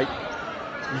tonight.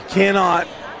 You cannot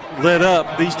let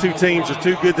up. These two teams are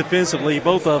too good defensively,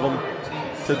 both of them,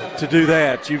 to do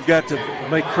that. You've got to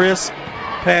make crisp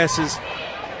passes.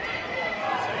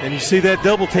 And you see that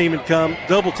double team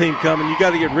coming, you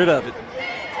got to get rid of it.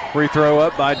 Free throw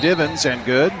up by Divins and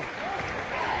good.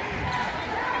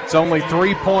 It's only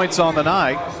 3 points on the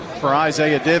night for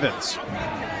Isaiah Divins.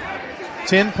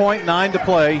 10.9 to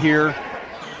play here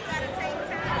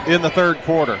in the third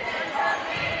quarter.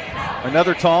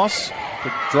 Another toss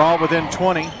to draw within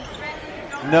 20.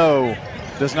 No,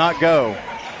 does not go.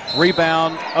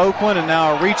 Rebound Oakland, and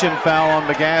now a reach-in foul on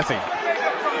McGaffey.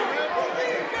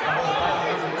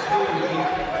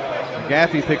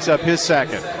 McGaffey picks up his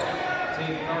second.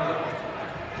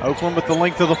 Oakland with the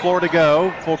length of the floor to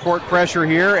go. Full court pressure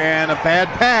here, and a bad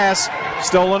pass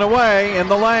stolen away in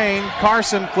the lane.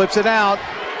 Carson flips it out.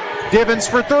 Divins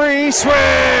for three.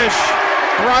 Swish!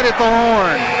 Right at the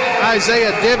horn.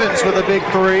 Isaiah Divins with a big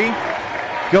three.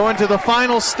 Going to the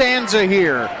final stanza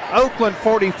here. Oakland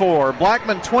 44,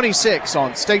 Blackman 26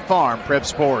 on State Farm Prep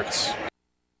Sports.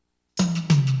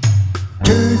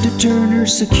 Turn to Turner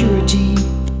Security.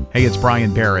 Hey, it's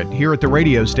Brian Barrett. Here at the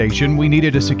radio station, we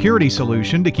needed a security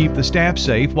solution to keep the staff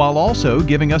safe while also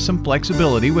giving us some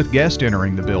flexibility with guests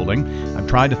entering the building. I've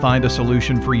tried to find a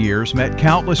solution for years, met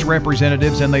countless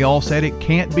representatives, and they all said it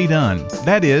can't be done.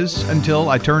 That is, until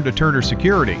I turned to Turner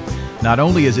Security. Not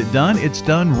only is it done, it's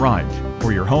done right.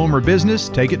 For your home or business,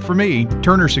 take it from me,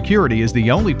 Turner Security is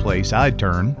the only place I'd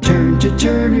turn. Turn to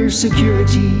Turner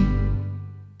Security.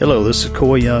 Hello, this is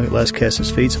Coy Young at Las Casas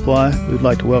Feed Supply. We'd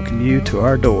like to welcome you to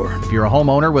our door. If you're a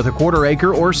homeowner with a quarter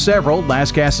acre or several,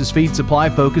 Las Casas Feed Supply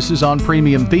focuses on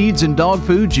premium feeds and dog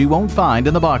foods you won't find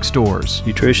in the box stores.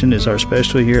 Nutrition is our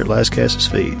specialty here at Las Casas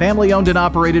Feed. Family owned and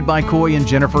operated by Coy and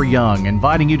Jennifer Young,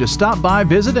 inviting you to stop by,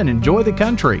 visit, and enjoy the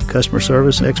country. Customer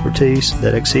service and expertise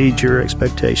that exceeds your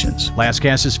expectations. Las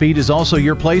Casas Feed is also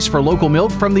your place for local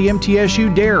milk from the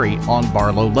MTSU Dairy on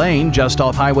Barlow Lane, just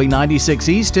off Highway 96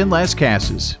 East in Las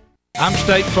Casas. I'm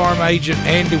State Farm Agent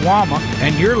Andy Wama,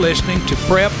 and you're listening to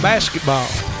Prep Basketball.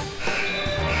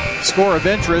 Score of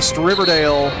interest,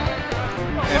 Riverdale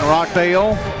and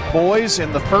Rockvale boys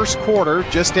in the first quarter,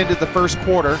 just ended the first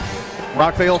quarter.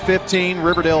 Rockvale 15,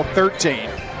 Riverdale 13.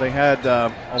 They had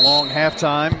a long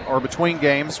halftime or between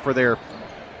games for their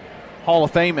Hall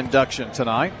of Fame induction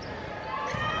tonight.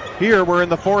 Here we're in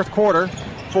the fourth quarter,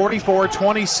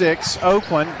 44-26,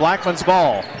 Oakland, Blackman's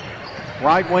ball.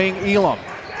 Right wing Elam.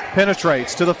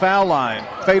 Penetrates to the foul line.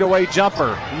 Fadeaway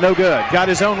jumper. No good. Got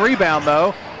his own rebound,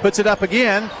 though. Puts it up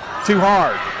again. Too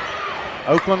hard.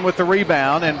 Oakland with the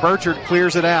rebound, and Burchard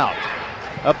clears it out.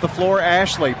 Up the floor,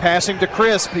 Ashley. Passing to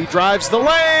Crisp. He drives the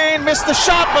lane. Missed the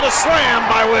shot, but a slam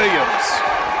by Williams.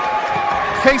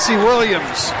 Casey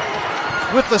Williams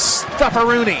with the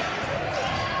stufferoonie.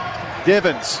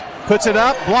 Divins puts it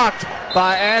up. Blocked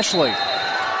by Ashley.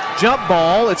 Jump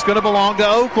ball. It's going to belong to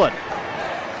Oakland.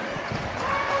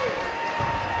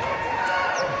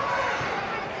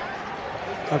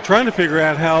 I'm trying to figure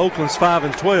out how Oakland's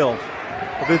 5-12.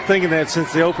 I've been thinking that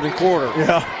since the opening quarter.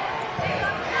 Yeah.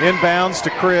 Inbounds to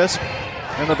Crisp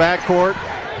in the backcourt.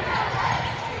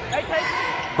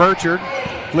 Burchard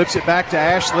flips it back to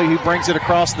Ashley, who brings it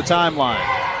across the timeline.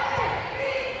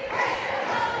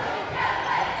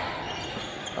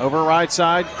 Over right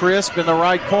side, Crisp in the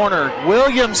right corner.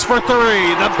 Williams for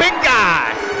three. The big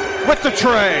guy with the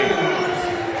tray.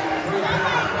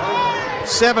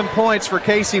 7 points for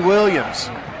Casey Williams.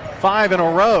 5 in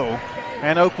a row,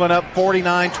 and Oakland up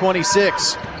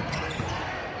 49-26.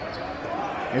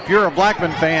 If you're a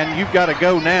Blackman fan, you've got to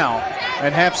go now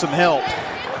and have some help.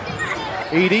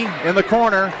 Edie in the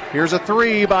corner. Here's a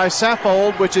three by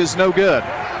Saffold, which is no good.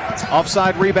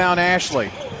 Offside rebound, Ashley.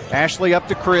 Ashley up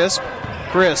to Crisp.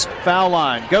 Crisp, foul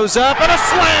line. Goes up, and a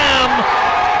slam!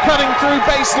 Cutting through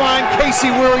baseline,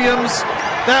 Casey Williams.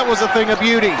 That was a thing of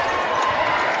beauty.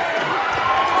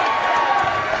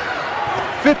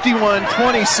 51-26.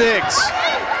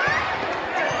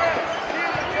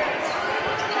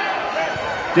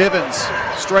 Divins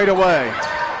straight away.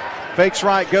 Fakes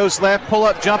right, goes left,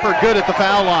 pull-up jumper, good at the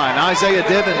foul line. Isaiah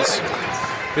Divins,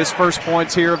 his first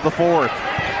points here of the fourth.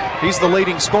 He's the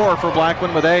leading scorer for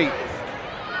Blackman with 8.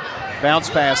 Bounce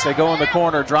pass, they go in the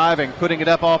corner, driving, putting it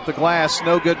up off the glass,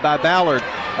 no good by Ballard.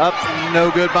 Up,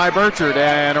 no good by Burchard,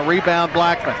 and a rebound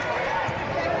Blackman.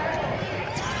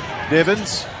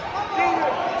 Divins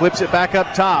flips it back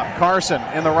up top. Carson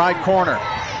in the right corner.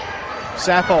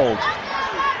 Saffold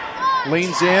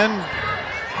leans in,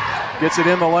 gets it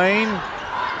in the lane.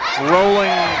 Rolling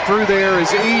through there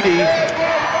is Edie,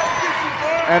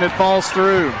 and it falls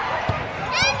through.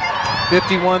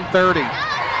 51-30.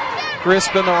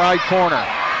 Crisp in the right corner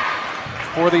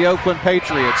for the Oakland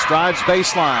Patriots. Drives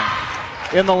baseline.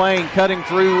 In the lane, cutting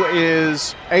through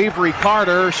is Avery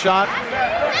Carter. Shot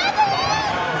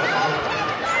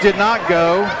did not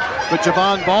go, but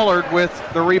Javon Ballard with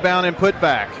the rebound and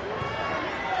putback.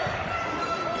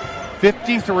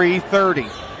 53-30.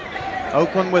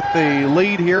 Oakland with the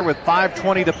lead here with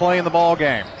 5:20 to play in the ball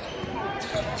game.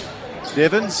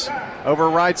 Divins over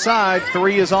right side.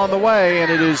 Three is on the way,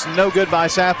 and it is no good by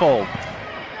Saffold.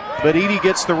 But Edie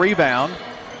gets the rebound.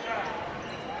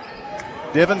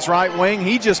 Divins right wing.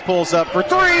 He just pulls up for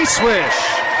three. Swish.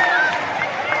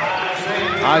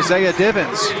 Isaiah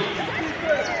Divins.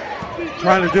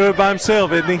 Trying to do it by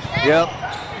himself, isn't he? Yep.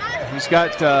 He's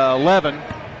got 11.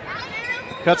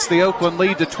 Cuts the Oakland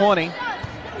lead to 20.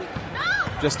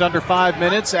 Just under 5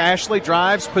 minutes. Ashley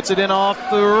drives, puts it in off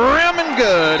the rim, and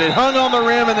good. It hung on the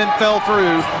rim and then fell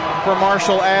through for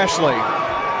Marshall Ashley.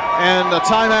 And the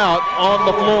timeout on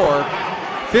the floor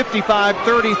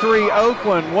 55-33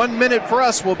 Oakland. 1 minute for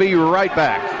us. We'll be right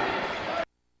back.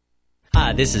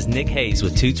 Hi, this is Nick Hayes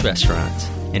with Toots Restaurants,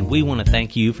 and we want to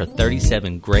thank you for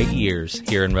 37 great years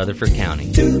here in Rutherford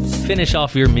County. Toots. Finish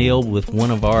off your meal with one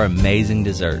of our amazing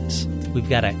desserts. We've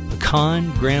got a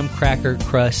pecan graham cracker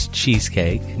crust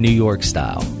cheesecake, New York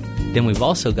style. Then we've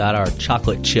also got our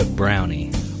chocolate chip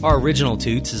brownie. Our original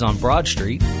Toots is on Broad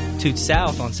Street, Toots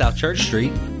South on South Church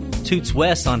Street, Toots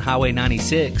West on Highway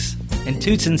 96, and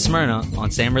Toots in Smyrna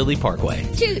on Sam Ridley Parkway.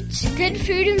 Toots, good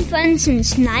food and fun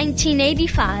since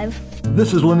 1985.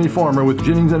 This is Lenny Farmer with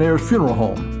Jennings & Ayers Funeral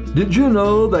Home. Did you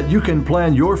know that you can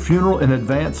plan your funeral in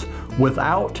advance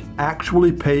without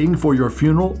actually paying for your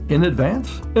funeral in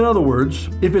advance? In other words,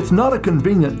 if it's not a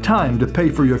convenient time to pay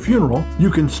for your funeral, you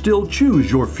can still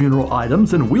choose your funeral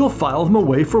items and we'll file them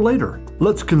away for later.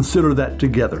 Let's consider that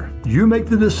together. You make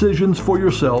the decisions for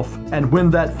yourself, and when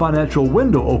that financial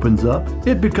window opens up,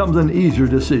 it becomes an easier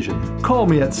decision. Call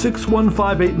me at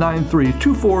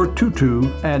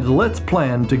 615-893-2422 and let's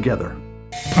plan together.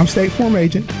 I'm State Farm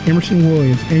Agent Emerson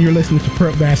Williams, and you're listening to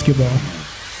Prep Basketball.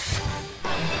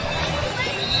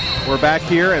 We're back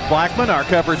here at Blackman. Our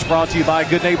coverage brought to you by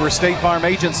Good Neighbor State Farm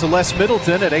Agent Celeste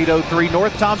Middleton at 803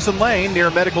 North Thompson Lane near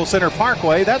Medical Center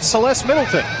Parkway. That's Celeste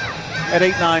Middleton at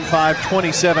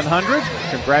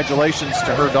 895-2700. Congratulations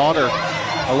to her daughter,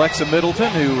 Alexa Middleton,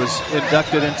 who was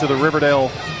inducted into the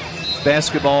Riverdale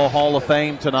Basketball Hall of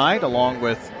Fame tonight, along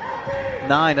with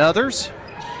 9 others.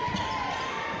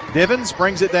 Divins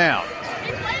brings it down.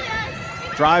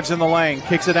 Drives in the lane,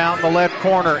 kicks it out in the left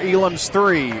corner. Elam's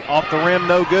three, off the rim,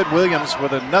 no good. Williams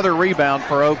with another rebound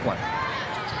for Oakland.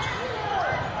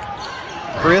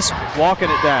 Crisp walking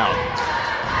it down.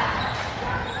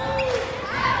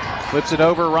 Flips it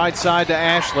over right side to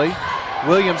Ashley.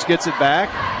 Williams gets it back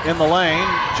in the lane.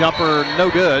 Jumper no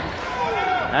good.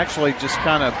 Actually just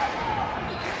kind of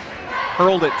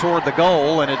hurled it toward the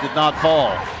goal, and it did not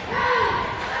fall.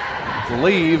 I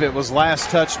believe it was last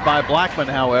touched by Blackman,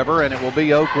 however, and it will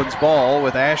be Oakland's ball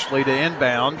with Ashley to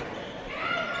inbound.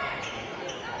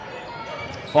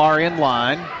 Far in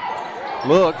line.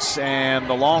 Looks, and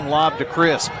the long lob to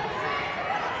Crisp.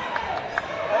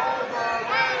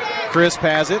 Crisp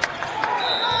has it.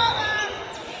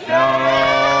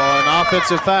 An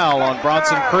offensive foul on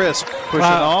Bronson Crisp. Pushing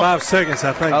off. 5 seconds,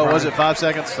 I think. Oh, Brian. was it 5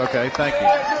 seconds? Okay, thank you.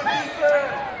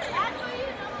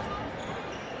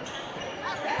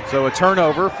 So a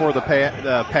turnover for the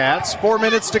Pats. 4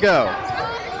 minutes to go.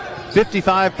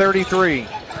 55-33.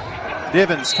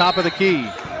 Divins, top of the key.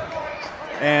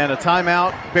 And a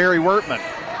timeout, Barry Wertman.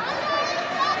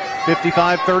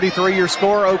 55-33 your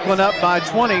score. Oakland up by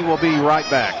 20. We'll be right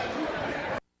back.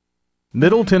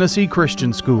 Middle Tennessee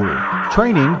Christian School,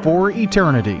 training for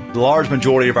eternity. The large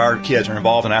majority of our kids are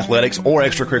involved in athletics or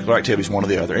extracurricular activities, one or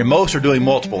the other, and most are doing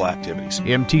multiple activities.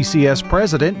 MTCS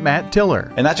President Matt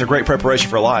Tiller. And that's a great preparation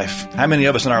for life. How many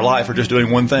of us in our life are just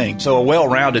doing one thing? So a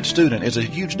well-rounded student is a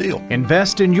huge deal.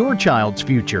 Invest in your child's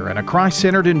future in a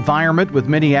Christ-centered environment with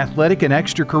many athletic and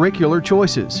extracurricular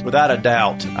choices. Without a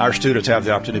doubt, our students have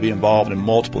the opportunity to be involved in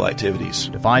multiple activities.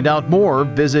 To find out more,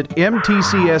 visit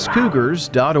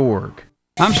mtcscougars.org.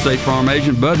 I'm State Farm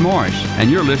Agent Bud Morris,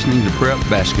 and you're listening to Prep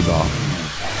Basketball.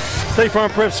 State Farm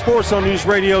Prep Sports on News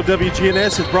Radio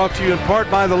WGNS is brought to you in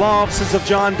part by the law offices of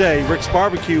John Day, Rick's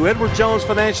Barbecue, Edward Jones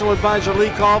Financial Advisor Lee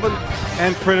Colvin,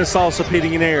 and Prentice Allsup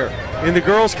Heating and Air. In the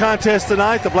girls' contest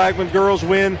tonight, the Blackman girls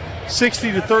win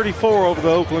 60-34 over the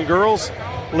Oakland girls,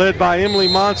 led by Emily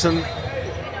Monson,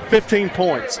 15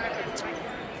 points.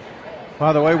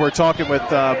 By the way, we're talking with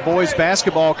boys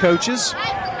basketball coaches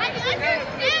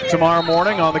tomorrow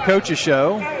morning on the Coaches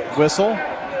Show. Whistle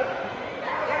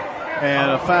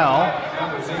and a foul.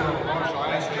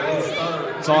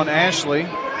 It's on Ashley,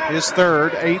 his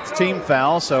third, 8th team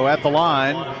foul. So at the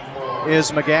line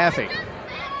is McGaffey.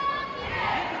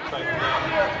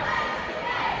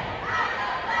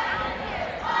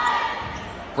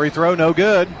 Free throw, no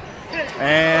good.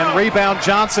 And rebound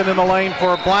Johnson in the lane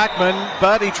for Blackman,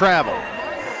 but he traveled.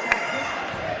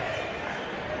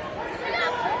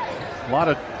 A lot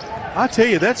of, I tell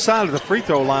you, that side of the free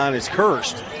throw line is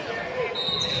cursed.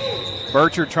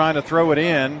 Burchard trying to throw it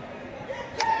in.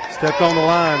 Stepped on the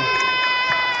line.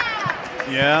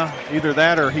 Yeah, either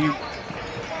that or he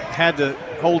had to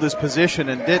hold his position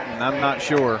and didn't. I'm not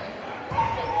sure.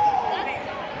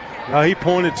 He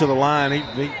pointed to the line.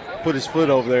 He put his foot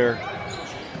over there.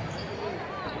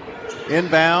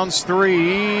 Inbounds,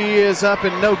 three is up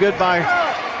and no good by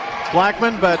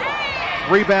Blackman, but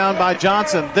rebound by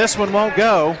Johnson. This one won't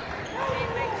go.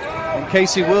 And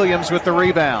Casey Williams with the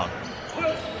rebound.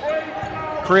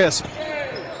 Crisp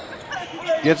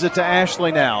Gives it to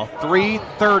Ashley now.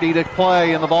 3:30 to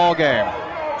play in the ball game.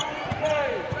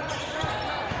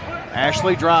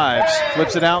 Ashley drives,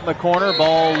 flips it out in the corner,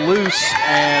 ball loose,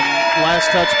 and last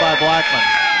touch by Blackman.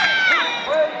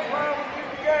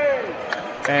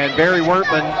 And Barry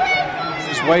Wertman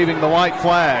is waving the white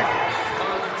flag.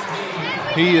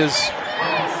 He is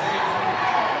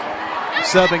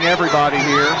subbing everybody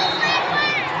here.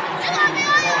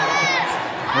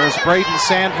 There's Braden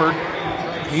Sanford.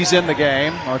 He's in the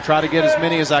game. I'll try to get as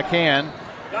many as I can.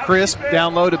 Crisp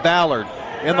down low to Ballard.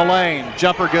 In the lane,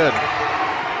 jumper good.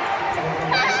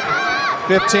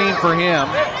 15 for him.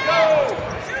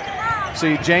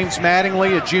 See James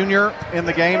Mattingly, a junior, in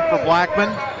the game for Blackman.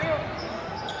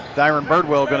 Dyron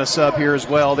Birdwell going to sub here as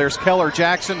well. There's Keller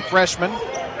Jackson, freshman,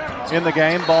 in the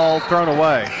game. Ball thrown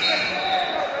away.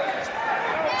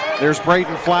 There's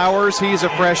Brayton Flowers. He's a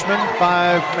freshman.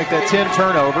 5, make that 10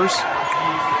 turnovers.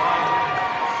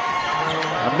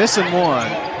 I'm missing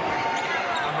one.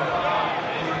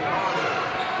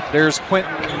 There's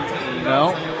Quentin.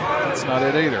 No, that's not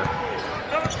it either.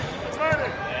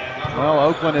 Well,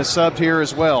 Oakland is subbed here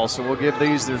as well, so we'll give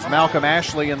these. There's Malcolm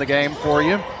Ashley in the game for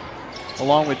you,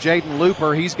 along with Jaden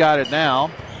Looper. He's got it now.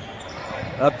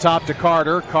 Up top to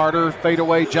Carter. Carter,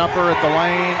 fadeaway jumper at the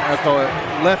lane, at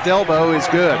the left elbow is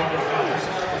good.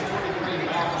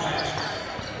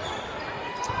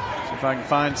 See if I can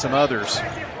find some others.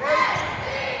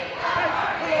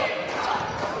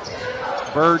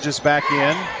 Burge is back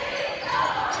in.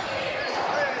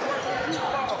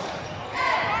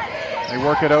 They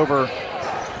work it over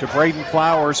to Braden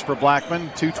Flowers for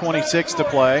Blackman. 2:26 to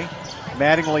play.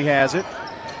 Mattingly has it.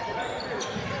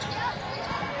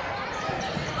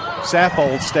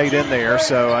 Saffold stayed in there,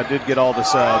 so I did get all the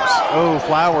subs. Oh,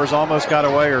 Flowers almost got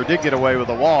away, or did get away with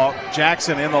a walk.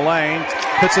 Jackson in the lane,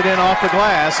 puts it in off the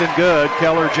glass, and good.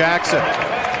 Keller Jackson.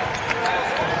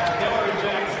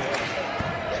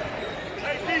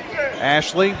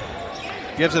 Ashley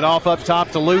gives it off up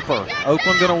top to Looper.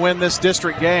 Oakland going to win this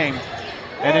district game,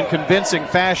 and in convincing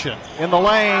fashion. In the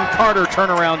lane, Carter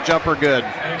turnaround jumper good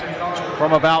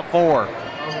from about 4.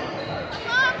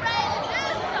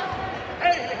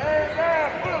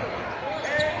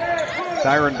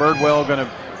 Dyron Birdwell going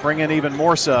to bring in even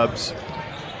more subs.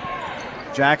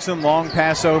 Jackson, long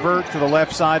pass over to the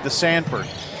left side to Sanford.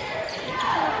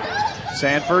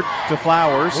 Sanford to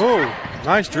Flowers. Whoa,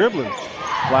 nice dribbling.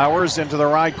 Flowers into the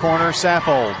right corner,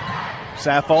 Saffold.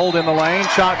 Saffold in the lane,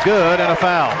 shot good, and a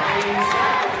foul.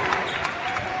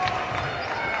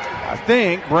 I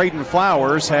think Braden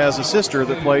Flowers has a sister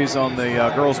that plays on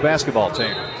the girls basketball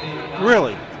team.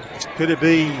 Really? Could it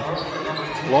be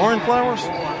Lauren Flowers?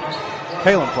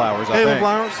 Kaylin Flowers, I think. Kaylin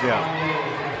Flowers?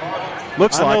 Yeah.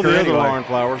 Looks I like know her the anyway. other Lauren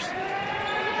Flowers.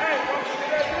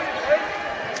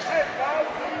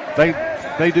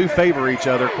 They do favor each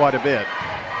other quite a bit.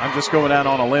 I'm just going out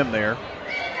on a limb there.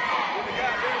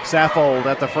 Saffold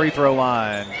at the free throw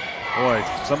line. Boy,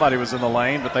 somebody was in the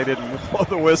lane, but they didn't blow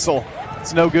the whistle.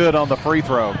 It's no good on the free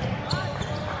throw.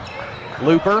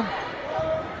 Looper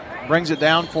brings it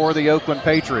down for the Oakland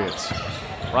Patriots.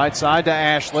 Right side to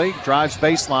Ashley. Drives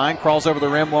baseline. Crawls over the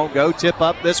rim. Won't go. Tip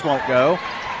up. This won't go.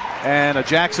 And a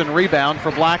Jackson rebound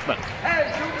for Blackman.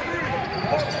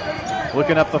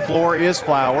 Looking up the floor is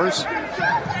Flowers.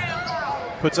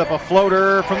 Puts up a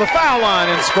floater from the foul line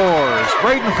and scores.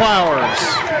 Braden Flowers,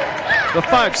 the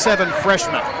 5'7"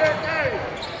 freshman.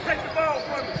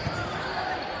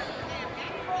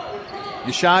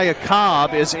 Yeshaya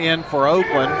Cobb is in for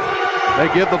Oakland.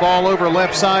 They give the ball over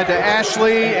left side to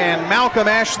Ashley, and Malcolm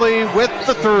Ashley with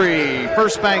the 3.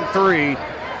 First bank 3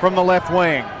 from the left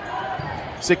wing.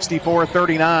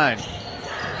 64-39.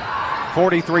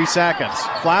 43 seconds.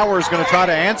 Flowers going to try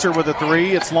to answer with a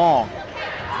 3. It's long.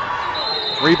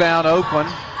 Rebound Oakland.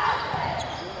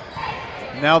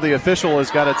 Now the official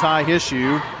has got to tie his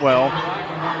shoe. Well,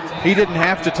 he didn't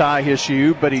have to tie his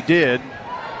shoe, but he did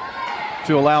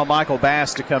to allow Michael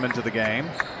Bass to come into the game.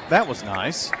 That was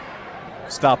nice.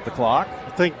 Stop the clock. I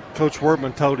think Coach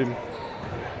Wertman told him,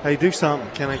 hey, do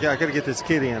something. I got to get this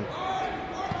kid in.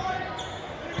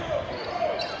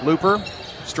 Looper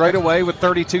straight away with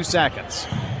 32 seconds.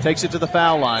 Takes it to the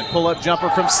foul line. Pull-up jumper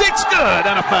from 6. Good,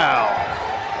 and a foul.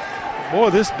 Boy,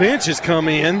 this bench has come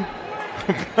in.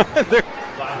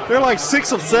 they're like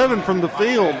 6 of 7 from the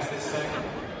field.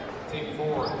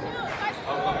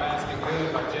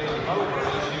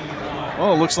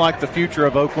 Well, it looks like the future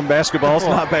of Oakland basketball is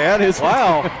not bad, is it?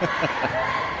 Wow.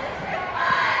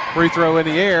 Free throw in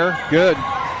the air. Good.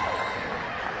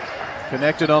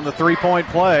 Connected on the three-point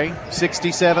play.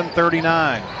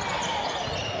 67-39.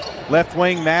 Left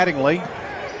wing Mattingly.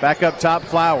 Back up top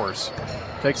Flowers.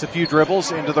 Takes a few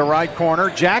dribbles into the right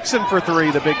corner. Jackson for three,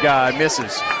 the big guy,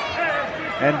 misses.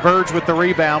 And Verge with the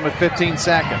rebound with 15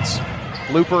 seconds.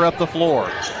 Looper up the floor.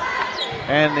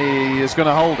 And he is going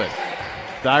to hold it.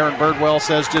 Dyron Birdwell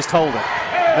says just hold it.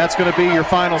 That's going to be your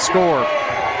final score.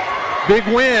 Big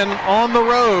win on the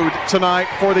road tonight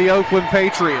for the Oakland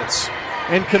Patriots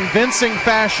in convincing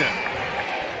fashion.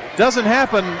 Doesn't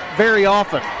happen very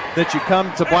often that you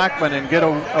come to Blackman and get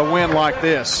a win like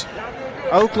this.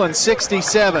 Oakland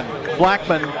 67,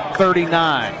 Blackman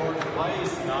 39.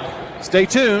 Stay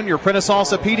tuned. Your Prentice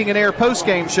Allsup Heating and Air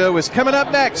postgame show is coming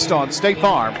up next on State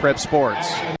Farm Prep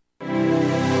Sports.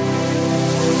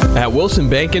 At Wilson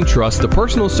Bank and Trust, the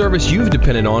personal service you've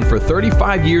depended on for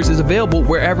 35 years is available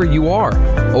wherever you are.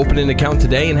 Open an account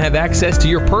today and have access to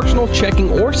your personal checking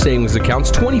or savings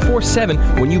accounts 24/7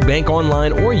 when you bank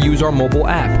online or use our mobile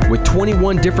app. With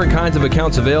 21 different kinds of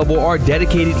accounts available, our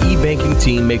dedicated e-banking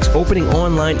team makes opening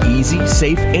online easy,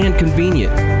 safe, and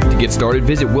convenient. To get started,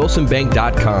 visit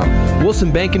wilsonbank.com.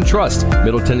 Wilson Bank and Trust,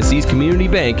 Middle Tennessee's community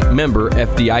bank, member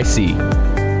FDIC.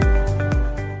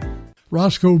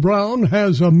 Roscoe Brown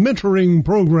has a mentoring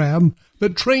program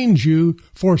that trains you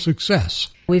for success.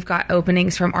 We've got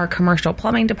openings from our commercial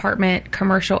plumbing department,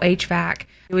 commercial HVAC.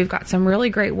 We've got some really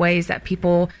great ways that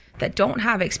people that don't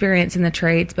have experience in the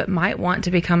trades but might want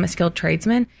to become a skilled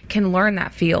tradesman can learn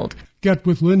that field. Get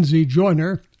with Lindsay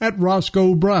Joyner at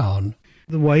Roscoe Brown.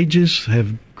 The wages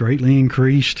have greatly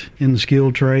increased in the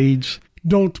skilled trades.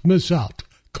 Don't miss out.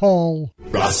 Call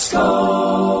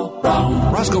Roscoe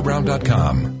Brown.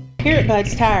 RoscoeBrown.com. Here at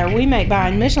Bud's Tire, we make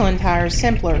buying Michelin tires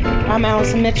simpler. I'm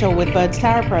Allison Mitchell with Bud's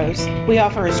Tire Pros. We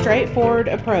offer a straightforward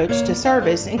approach to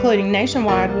service, including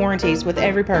nationwide warranties with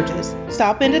every purchase.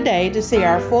 Stop in today to see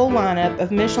our full lineup of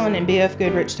Michelin and BF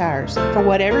Goodrich tires. For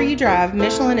whatever you drive,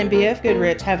 Michelin and BF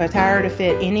Goodrich have a tire to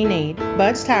fit any need.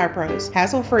 Bud's Tire Pros,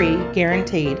 hassle-free,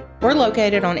 guaranteed. We're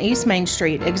located on East Main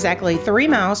Street, exactly 3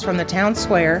 miles from the town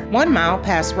square, 1 mile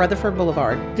past Rutherford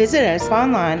Boulevard. Visit us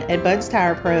online at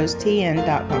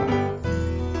budstirepros.tn.com.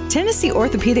 Tennessee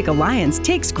Orthopedic Alliance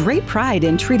takes great pride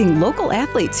in treating local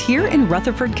athletes here in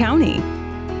Rutherford County.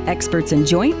 Experts in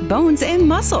joint, bones, and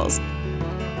muscles.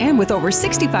 And with over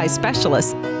 65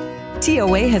 specialists,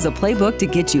 TOA has a playbook to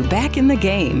get you back in the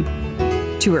game.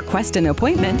 To request an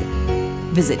appointment,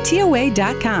 visit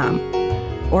TOA.com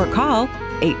or call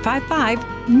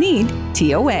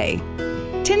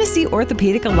 855-NEED-TOA. Tennessee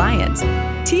Orthopedic Alliance.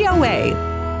 TOA.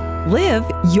 Live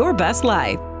your best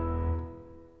life.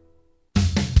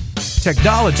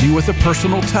 Technology with a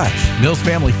personal touch. Mills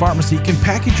Family Pharmacy can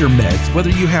package your meds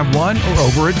whether you have one or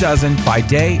over a dozen by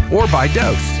day or by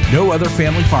dose. No other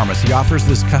family pharmacy offers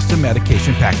this custom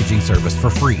medication packaging service for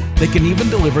free. They can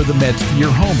even deliver the meds to your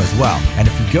home as well. And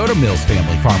if you go to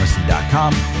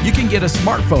millsfamilypharmacy.com, you can get a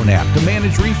smartphone app to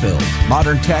manage refills.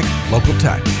 Modern tech, local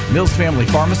touch. Mills Family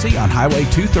Pharmacy on Highway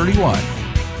 231.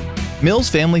 Mills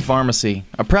Family Pharmacy,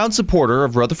 a proud supporter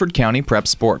of Rutherford County Prep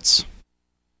Sports.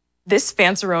 This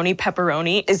Fanceroni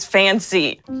pepperoni is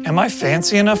fancy. Am I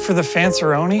fancy enough for the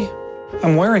Fanceroni?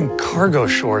 I'm wearing cargo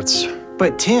shorts.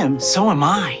 But Tim, so am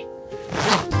I.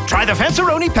 Try the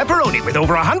Fanceroni pepperoni with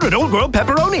over 100 Old World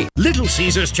pepperoni. Little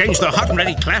Caesars changed the Hot and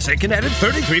Ready Classic and added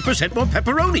 33% more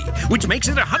pepperoni, which makes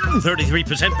it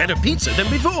 133% better pizza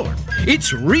than before.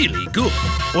 It's really good.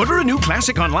 Order a new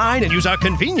classic online and use our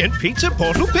convenient Pizza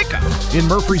Portal pickup. In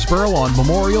Murfreesboro on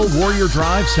Memorial, Warrior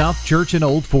Drive, South Church, and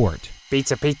Old Fort.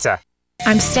 Pizza, pizza.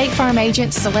 I'm State Farm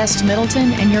Agent Celeste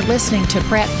Middleton, and you're listening to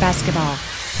Prep Basketball.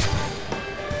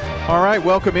 All right,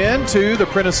 welcome in to the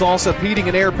Prentice Allsup Heating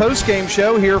and Air postgame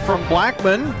show here from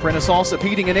Blackman. Prentice Allsup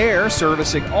Heating and Air,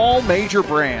 servicing all major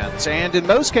brands, and in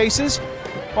most cases,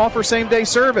 offer same-day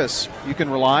service. You can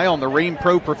rely on the Rheem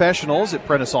Pro professionals at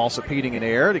Prentice Allsup Heating and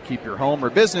Air to keep your home or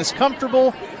business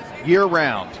comfortable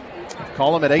year-round.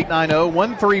 Call them at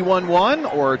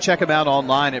 890-1311 or check them out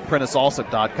online at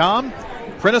PrenticeAllsup.com.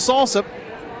 Prentice Allsup,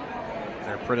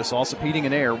 they're Prentice Allsup Heating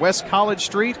and Air, West College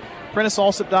Street,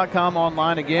 PrenticeAllsup.com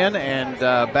online again. And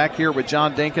back here with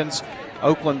John Dinkins,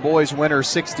 Oakland boys winner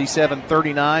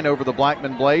 67-39 over the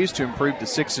Blackman Blaze to improve to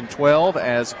 6-12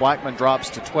 as Blackman drops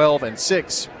to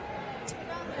 12-6.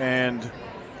 And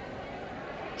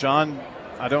John,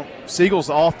 Siegel's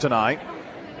off tonight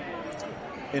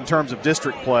in terms of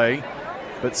district play,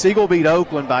 but Siegel beat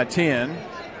Oakland by 10.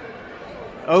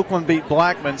 Oakland beat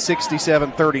Blackman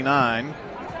 67-39.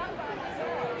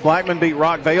 Blackman beat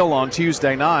Rockvale on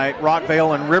Tuesday night.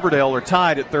 Rockvale and Riverdale are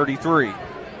tied at 33.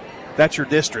 That's your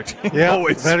district. Yeah,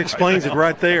 that explains it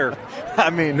right there. I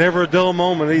mean, never a dull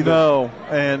moment either. No,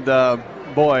 and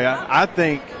boy, I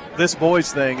think this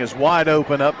boys thing is wide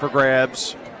open up for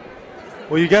grabs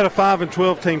Well, you got a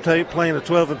 5-12 team playing a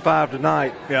 12-5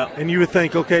 tonight. Yeah. And you would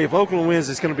think, okay, if Oakland wins,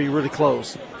 it's going to be really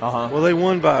close. Uh-huh. Well, they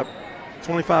won by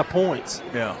 25 points.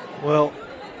 Yeah. Well,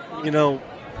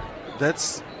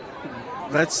 that's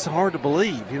hard to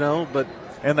believe, but.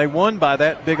 And they won by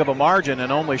that big of a margin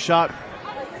and only shot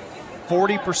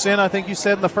 40%, I think you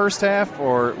said, in the first half,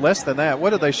 or less than that. What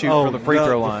did they shoot from the free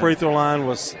throw line? The free throw line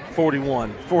was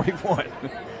 41. 41.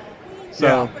 So,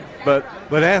 yeah. But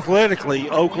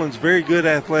athletically, Oakland's very good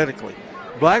athletically.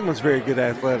 Blackman's very good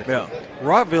athletically. Yeah.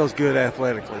 Rockville's good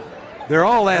athletically. They're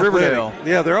all athletic. Riverdale.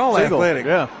 Yeah, they're all athletic.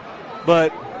 Yeah.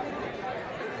 But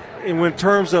in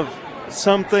terms of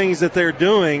some things that they're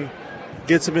doing,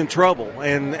 gets them in trouble,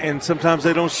 and sometimes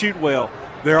they don't shoot well.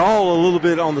 They're all a little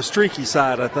bit on the streaky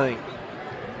side, I think.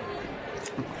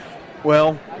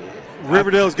 Well,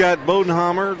 Riverdale's got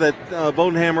Bodenhammer,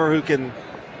 who can,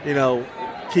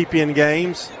 keep you in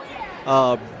games.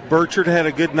 Burchard had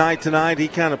a good night tonight. He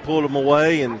kind of pulled them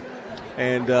away, and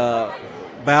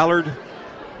Ballard,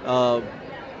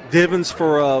 Divins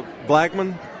for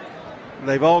Blackman.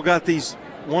 They've all got these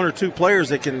one or two players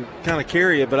that can kind of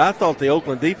carry it, but I thought the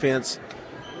Oakland defense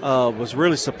was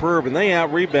really superb, and they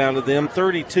out-rebounded them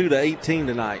 32-18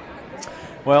 tonight.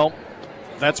 Well,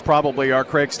 that's probably our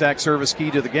Craig Stack service key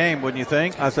to the game, wouldn't you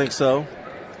think? I think so.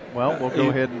 Well, we'll go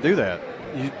ahead and do that.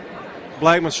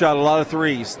 Blackman shot a lot of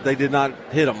threes. They did not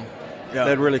hit them. Yeah.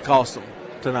 That really cost them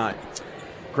tonight.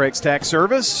 Craig's Tax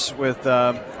Service with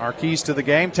our keys to the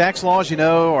game. Tax laws,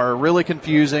 are really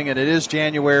confusing, and it is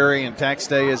January, and tax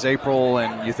day is April,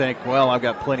 and you think, well, I've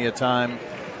got plenty of time.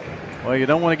 Well, you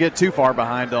don't want to get too far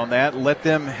behind on that. Let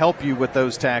them help you with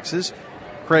those taxes.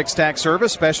 Craig's Tax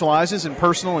Service specializes in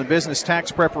personal and business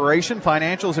tax preparation,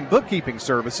 financials, and bookkeeping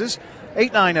services.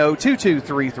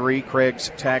 890-2233,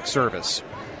 Craig's Tax Service.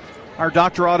 Our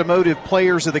Dr. Automotive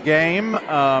players of the game.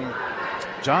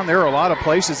 John, there are a lot of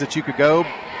places that you could go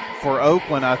for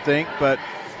Oakland, I think, but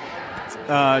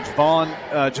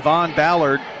Javon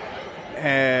Ballard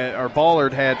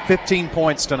had 15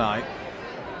 points tonight.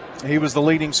 He was the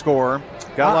leading scorer,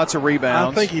 got lots of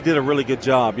rebounds. I think he did a really good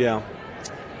job, yeah.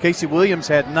 Casey Williams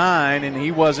had 9, and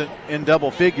he wasn't in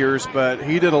double figures, but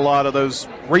he did a lot of those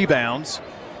rebounds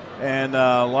and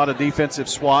a lot of defensive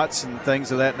swats and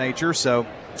things of that nature. So,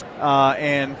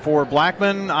 and for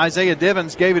Blackman, Isaiah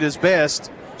Divins gave it his best.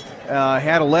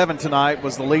 Had 11 tonight,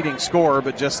 was the leading scorer,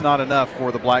 but just not enough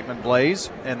for the Blackman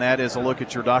Blaze. And that is a look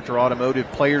at your Dr. Automotive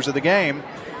players of the game.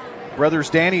 Brothers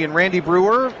Danny and Randy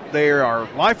Brewer, they are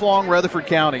lifelong Rutherford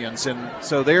Countyans, and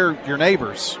so they're your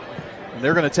neighbors, and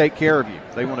they're going to take care of you.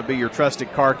 They want to be your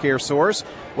trusted car care source.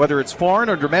 Whether it's foreign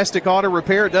or domestic auto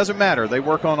repair, it doesn't matter. They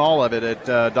work on all of it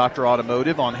at Dr.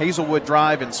 Automotive on Hazelwood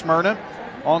Drive in Smyrna,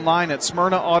 online at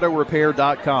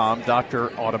smyrnaautorepair.com,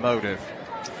 Dr. Automotive.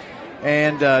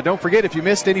 And don't forget, if you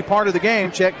missed any part of the game,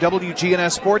 check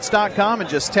WGNSSports.com and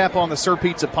just tap on the Sir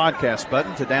Pizza podcast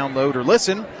button to download or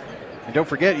listen. And don't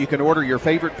forget, you can order your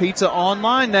favorite pizza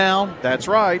online now. That's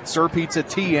right,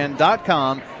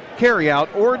 SirPizzaTN.com, carry out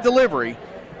or delivery.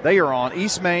 They are on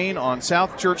East Main, on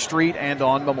South Church Street, and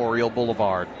on Memorial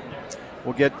Boulevard.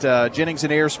 We'll get Jennings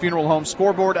and Ayers Funeral Home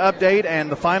scoreboard update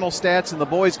and the final stats in the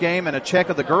boys' game and a check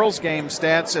of the girls' game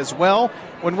stats as well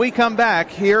when we come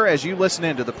back here as you listen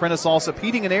into the Prentice Allsup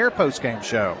Heating and Air postgame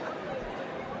show.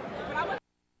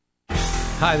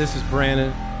 Hi, this is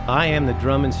Brandon. I am the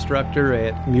drum instructor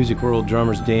at Music World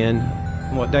Drummers Den.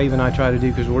 What Dave and I try to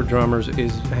do, because we're drummers,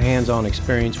 is hands-on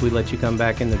experience. We let you come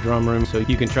back in the drum room so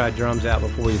you can try drums out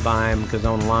before you buy them, because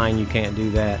online you can't do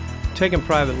that. Taking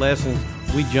private lessons,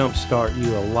 we jumpstart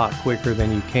you a lot quicker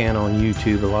than you can on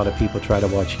YouTube. A lot of people try to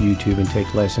watch YouTube and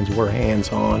take lessons. We're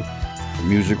hands-on. The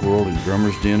Music World and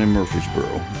Drummers Den in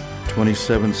Murfreesboro,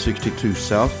 2762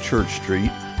 South Church Street,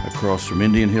 across from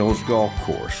Indian Hills Golf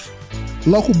Course.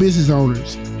 Local business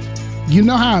owners, you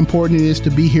know how important it is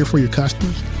to be here for your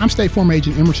customers. I'm State Farm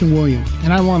Agent Emerson Williams,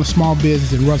 and I run a small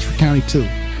business in Rutherford County too.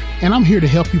 And I'm here to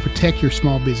help you protect your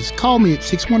small business. Call me at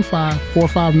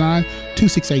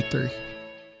 615-459-2683.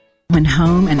 When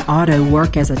home and auto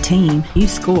work as a team, you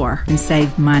score and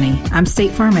save money. I'm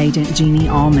State Farm Agent Jeannie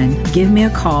Allman. Give me a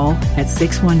call at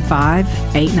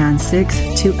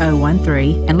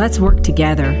 615-896-2013 and let's work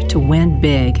together to win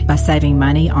big by saving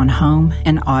money on home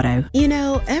and auto. You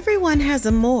know, everyone has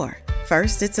a more.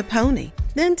 First, it's a pony.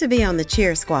 Then to be on the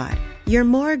cheer squad. Your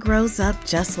more grows up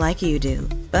just like you do.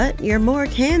 But your more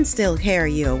can still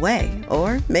carry you away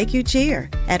or make you cheer.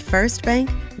 At First Bank,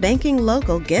 banking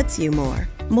local gets you more.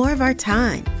 More of our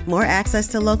time, more access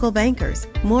to local bankers,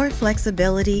 more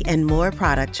flexibility, and more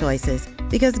product choices.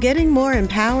 Because getting more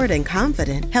empowered and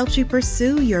confident helps you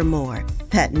pursue your more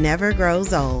that never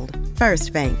grows old.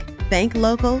 First Bank, Bank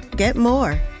local, get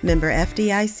more. Member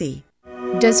FDIC.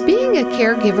 Does being a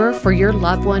caregiver for your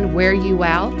loved one wear you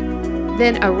out?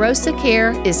 Then Arosa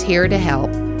Care is here to help.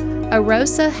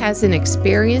 Arosa has an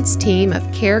experienced team of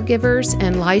caregivers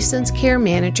and licensed care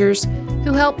managers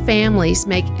who help families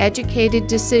make educated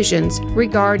decisions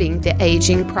regarding the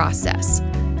aging process.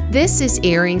 This is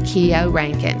Erin Keogh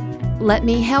Rankin. Let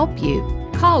me help you.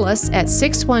 Call us at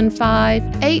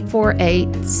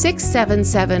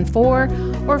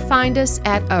 615-848-6774 or find us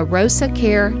at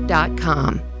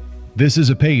arosacare.com. This is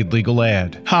a paid legal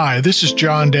ad. Hi, this is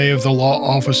John Day of the Law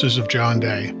Offices of John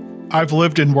Day. I've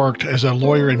lived and worked as a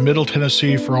lawyer in Middle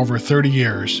Tennessee for over 30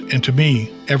 years, and to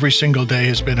me, every single day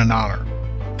has been an honor.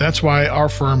 That's why our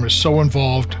firm is so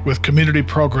involved with community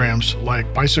programs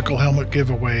like bicycle helmet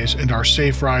giveaways and our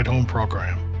Safe Ride Home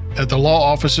program. At the Law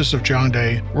Offices of John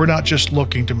Day, we're not just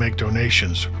looking to make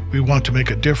donations. We want to make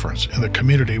a difference in the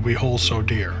community we hold so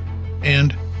dear.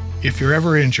 And if you're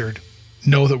ever injured,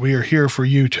 know that we are here for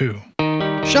you too.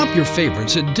 Shop your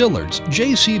favorites at Dillard's,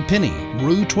 JCPenney,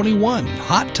 Rue 21,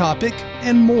 Hot Topic,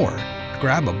 and more.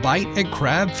 Grab a bite at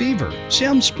Crab Fever,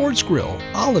 Sam's Sports Grill,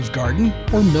 Olive Garden,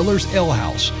 or Miller's Ale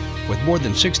House. With more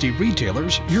than 60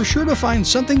 retailers, you're sure to find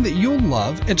something that you'll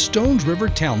love at Stones River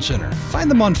Town Center. Find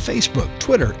them on Facebook,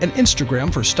 Twitter, and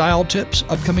Instagram for style tips,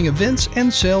 upcoming events,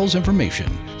 and sales information.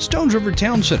 Stones River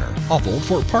Town Center, off Old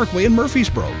Fort Parkway in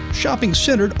Murfreesboro. Shopping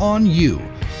centered on you.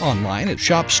 Online at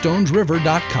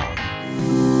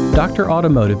shopstonesriver.com. Dr.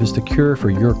 Automotive is the cure for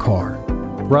your car.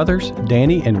 Brothers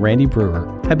Danny and Randy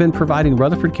Brewer have been providing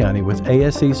Rutherford County with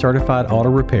ASE certified auto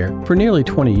repair for nearly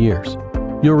 20 years.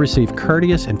 You'll receive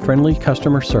courteous and friendly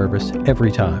customer service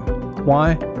every time.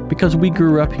 Why? Because we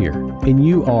grew up here, and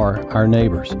you are our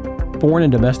neighbors. Foreign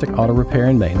and domestic auto repair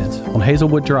and maintenance on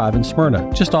Hazelwood Drive in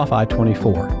Smyrna, just off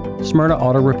I-24.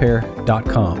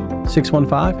 SmyrnaAutorepair.com,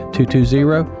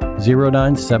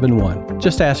 615-220-0971.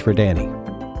 Just ask for Danny.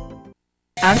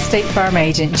 I'm State Farm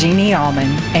Agent Jeannie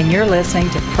Allman, and you're listening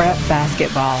to Prep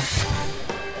Basketball.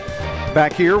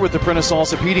 Back here with the Prentice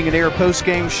Allsup Heating and Air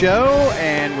post-game show,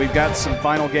 and we've got some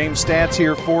final game stats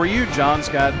here for you. John's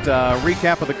got a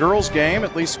recap of the girls' game,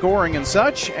 at least scoring and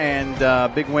such, and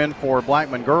big win for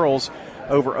Blackman girls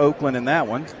over Oakland in that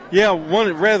one. Yeah, won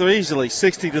it rather easily,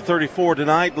 60-34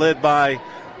 tonight, led by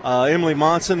Emily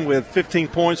Monson with 15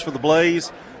 points for the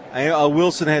Blaze.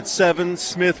 Wilson had 7,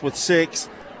 Smith with 6,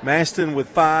 Maston with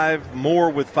 5, Moore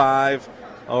with 5,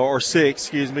 or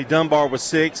 6, Dunbar with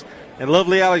 6. And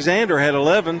Lovely Alexander had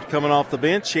 11 coming off the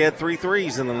bench. She had 3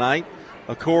 threes in the night.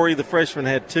 Corey, the freshman,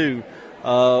 had 2.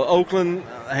 Oakland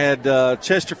had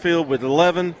Chesterfield with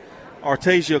 11,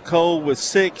 Artasia Cole with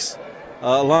 6,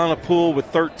 Alana Poole with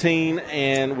 13,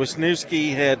 and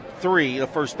Wisniewski had 3, a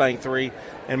first bank 3,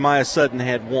 and Maya Sutton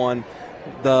had 1.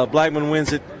 The Blackman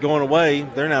wins it going away.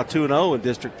 They're now 2-0 in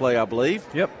district play, I believe.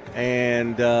 Yep.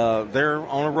 And they're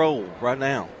on a roll right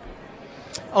now.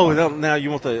 Oh, now you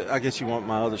want I guess you want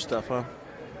my other stuff, huh?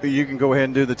 You can go ahead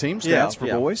and do the team stats for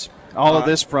boys. All of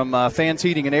this from Fans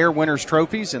Heating and Air Winners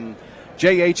Trophies and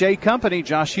JHA Company,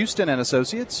 Josh Houston and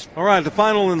Associates. All right, the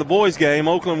final in the boys' game,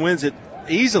 Oakland wins it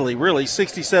easily, really,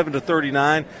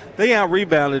 67-39. They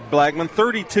out-rebounded Blackman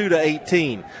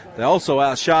 32-18. They also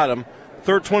outshot them.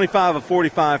 25 of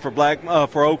 45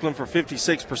 for Oakland for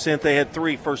 56%. They had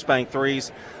 3 first bank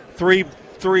threes. 3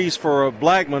 threes for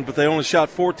Blackman, but they only shot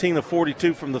 14 of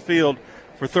 42 from the field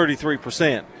for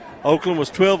 33%. Oakland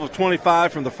was 12 of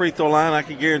 25 from the free throw line. I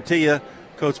can guarantee you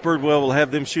Coach Birdwell will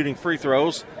have them shooting free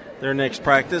throws their next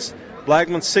practice.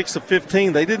 Blackman 6 of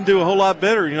 15. They didn't do a whole lot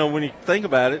better, when you think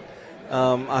about it.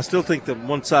 I still think that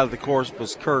one side of the course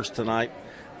was cursed tonight.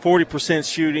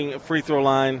 40% shooting free throw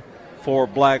line for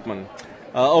Blackman.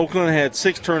 Oakland had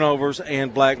 6 turnovers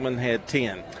and Blackman had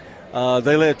 10.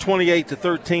 They led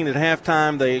 28-13 at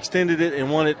halftime. They extended it and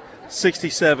won it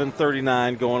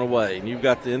 67-39 going away. And you've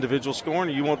got the individual scoring,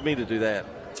 or you want me to do that?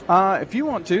 If you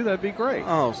want to, that'd be great.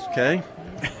 Oh, okay.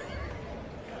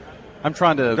 I'm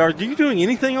trying to. Are you doing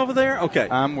anything over there? Okay.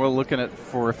 We're looking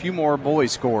for a few more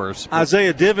boys' scores.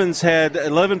 Isaiah Divins had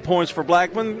 11 points for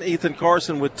Blackman. Ethan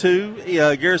Carson with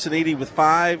 2. Garrison Eady with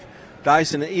 5.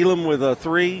 Dyson Elam with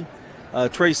 3.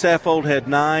 Trey Saffold had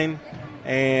 9.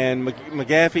 And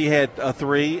McGaffey had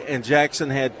 3. And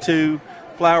Jackson had 2.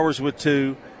 Flowers with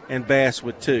 2. And Bass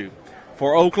with 2.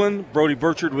 For Oakland, Brody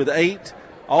Burchard with 8,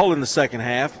 all in the second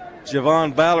half.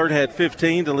 Javon Ballard had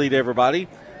 15 to lead everybody.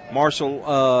 Marshall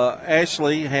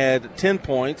Ashley had 10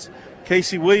 points.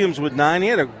 Casey Williams with 9. He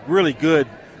had a really good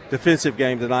defensive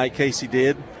game tonight, Casey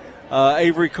did.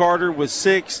 Avery Carter with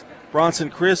 6. Bronson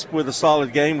Crisp with a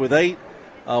solid game with 8.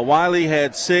 Wiley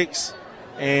had 6.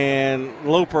 and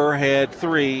Loper had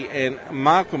 3, and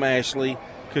Malcolm Ashley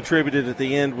contributed at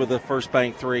the end with a First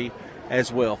Bank 3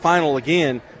 as well. Final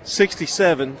again,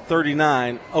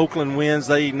 67-39. Oakland wins.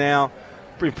 They now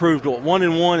improved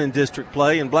 1-1 in district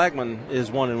play, and Blackman is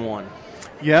 1-1.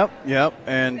 Yep,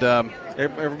 and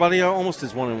everybody almost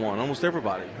is 1-1. Almost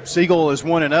everybody. Siegel is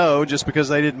 1-0 just because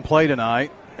they didn't play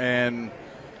tonight, and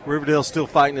Riverdale's still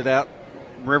fighting it out.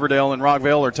 Riverdale and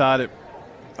Rockville are tied at,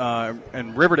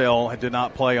 and Riverdale did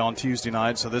not play on Tuesday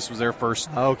night, so this was their first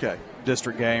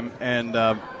district game, and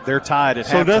they're tied at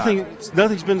halftime. So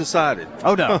nothing's been decided.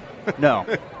 Oh no, no,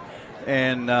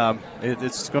 and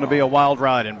it's going to be a wild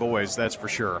ride in boys, that's for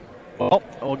sure. Well,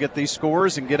 we'll get these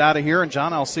scores and get out of here. And,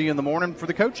 John, I'll see you in the morning for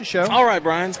the Coaches Show. All right,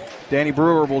 Brian. Danny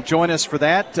Brewer will join us for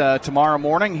that tomorrow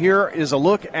morning. Here is a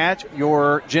look at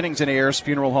your Jennings & Ayers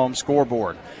Funeral Home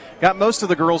scoreboard. Got most of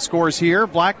the girls' scores here.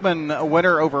 Blackman a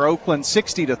winner over Oakland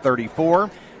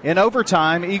 60-34. In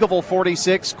overtime, Eagleville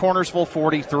 46, Cornersville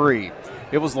 43.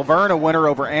 It was Laverne a winner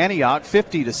over Antioch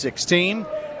 50-16.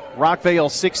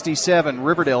 Rockvale 67,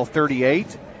 Riverdale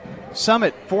 38.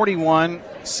 Summit 41,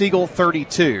 Siegel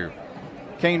 32.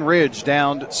 Cane Ridge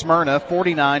downed Smyrna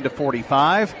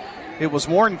 49-45. It was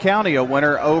Warren County a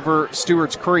winner over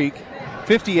Stewart's Creek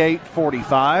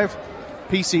 58-45.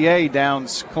 PCA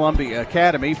downs Columbia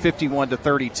Academy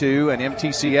 51-32, and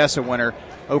MTCS a winner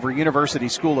over University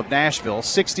School of Nashville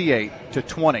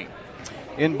 68-20.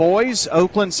 In boys,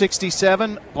 Oakland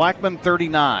 67, Blackman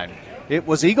 39. It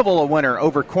was Eagleville a winner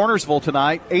over Cornersville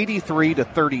tonight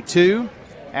 83-32.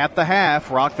 At the half,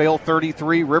 Rockvale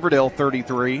 33, Riverdale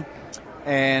 33.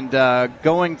 And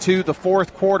going to the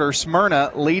fourth quarter,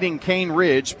 Smyrna leading Cane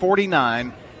Ridge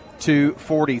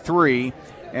 49-43.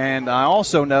 And I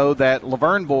also know that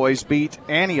Laverne boys beat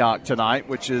Antioch tonight,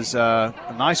 which is a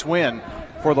nice win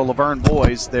for the Laverne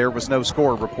boys. There was no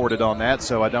score reported on that,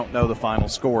 so I don't know the final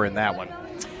score in that one.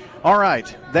 All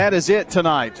right, that is it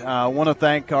tonight. I want to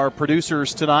thank our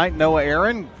producers tonight. Noah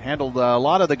Aaron handled a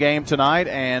lot of the game tonight,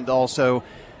 and also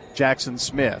Jackson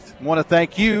Smith. I want to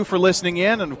thank you for listening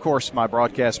in, and, of course, my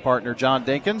broadcast partner, John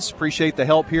Dinkins. Appreciate the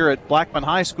help here at Blackman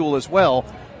High School as well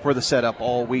for the setup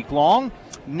all week long.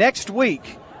 Next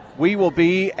week, we will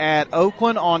be at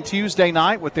Oakland on Tuesday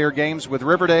night with their games with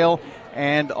Riverdale,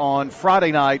 and on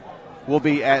Friday night, we'll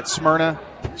be at Smyrna,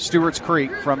 Stewart's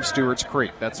Creek from Stewart's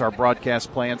Creek. That's our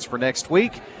broadcast plans for next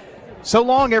week. So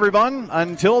long, everyone.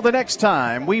 Until the next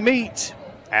time we meet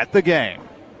at the game.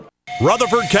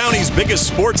 Rutherford County's biggest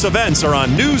sports events are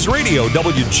on News Radio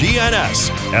WGNS,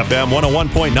 FM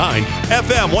 101.9,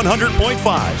 FM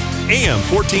 100.5, AM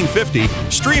 1450,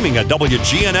 streaming at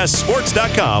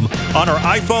WGNSSports.com on our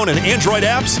iPhone and Android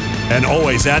apps, and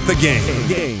always at the game.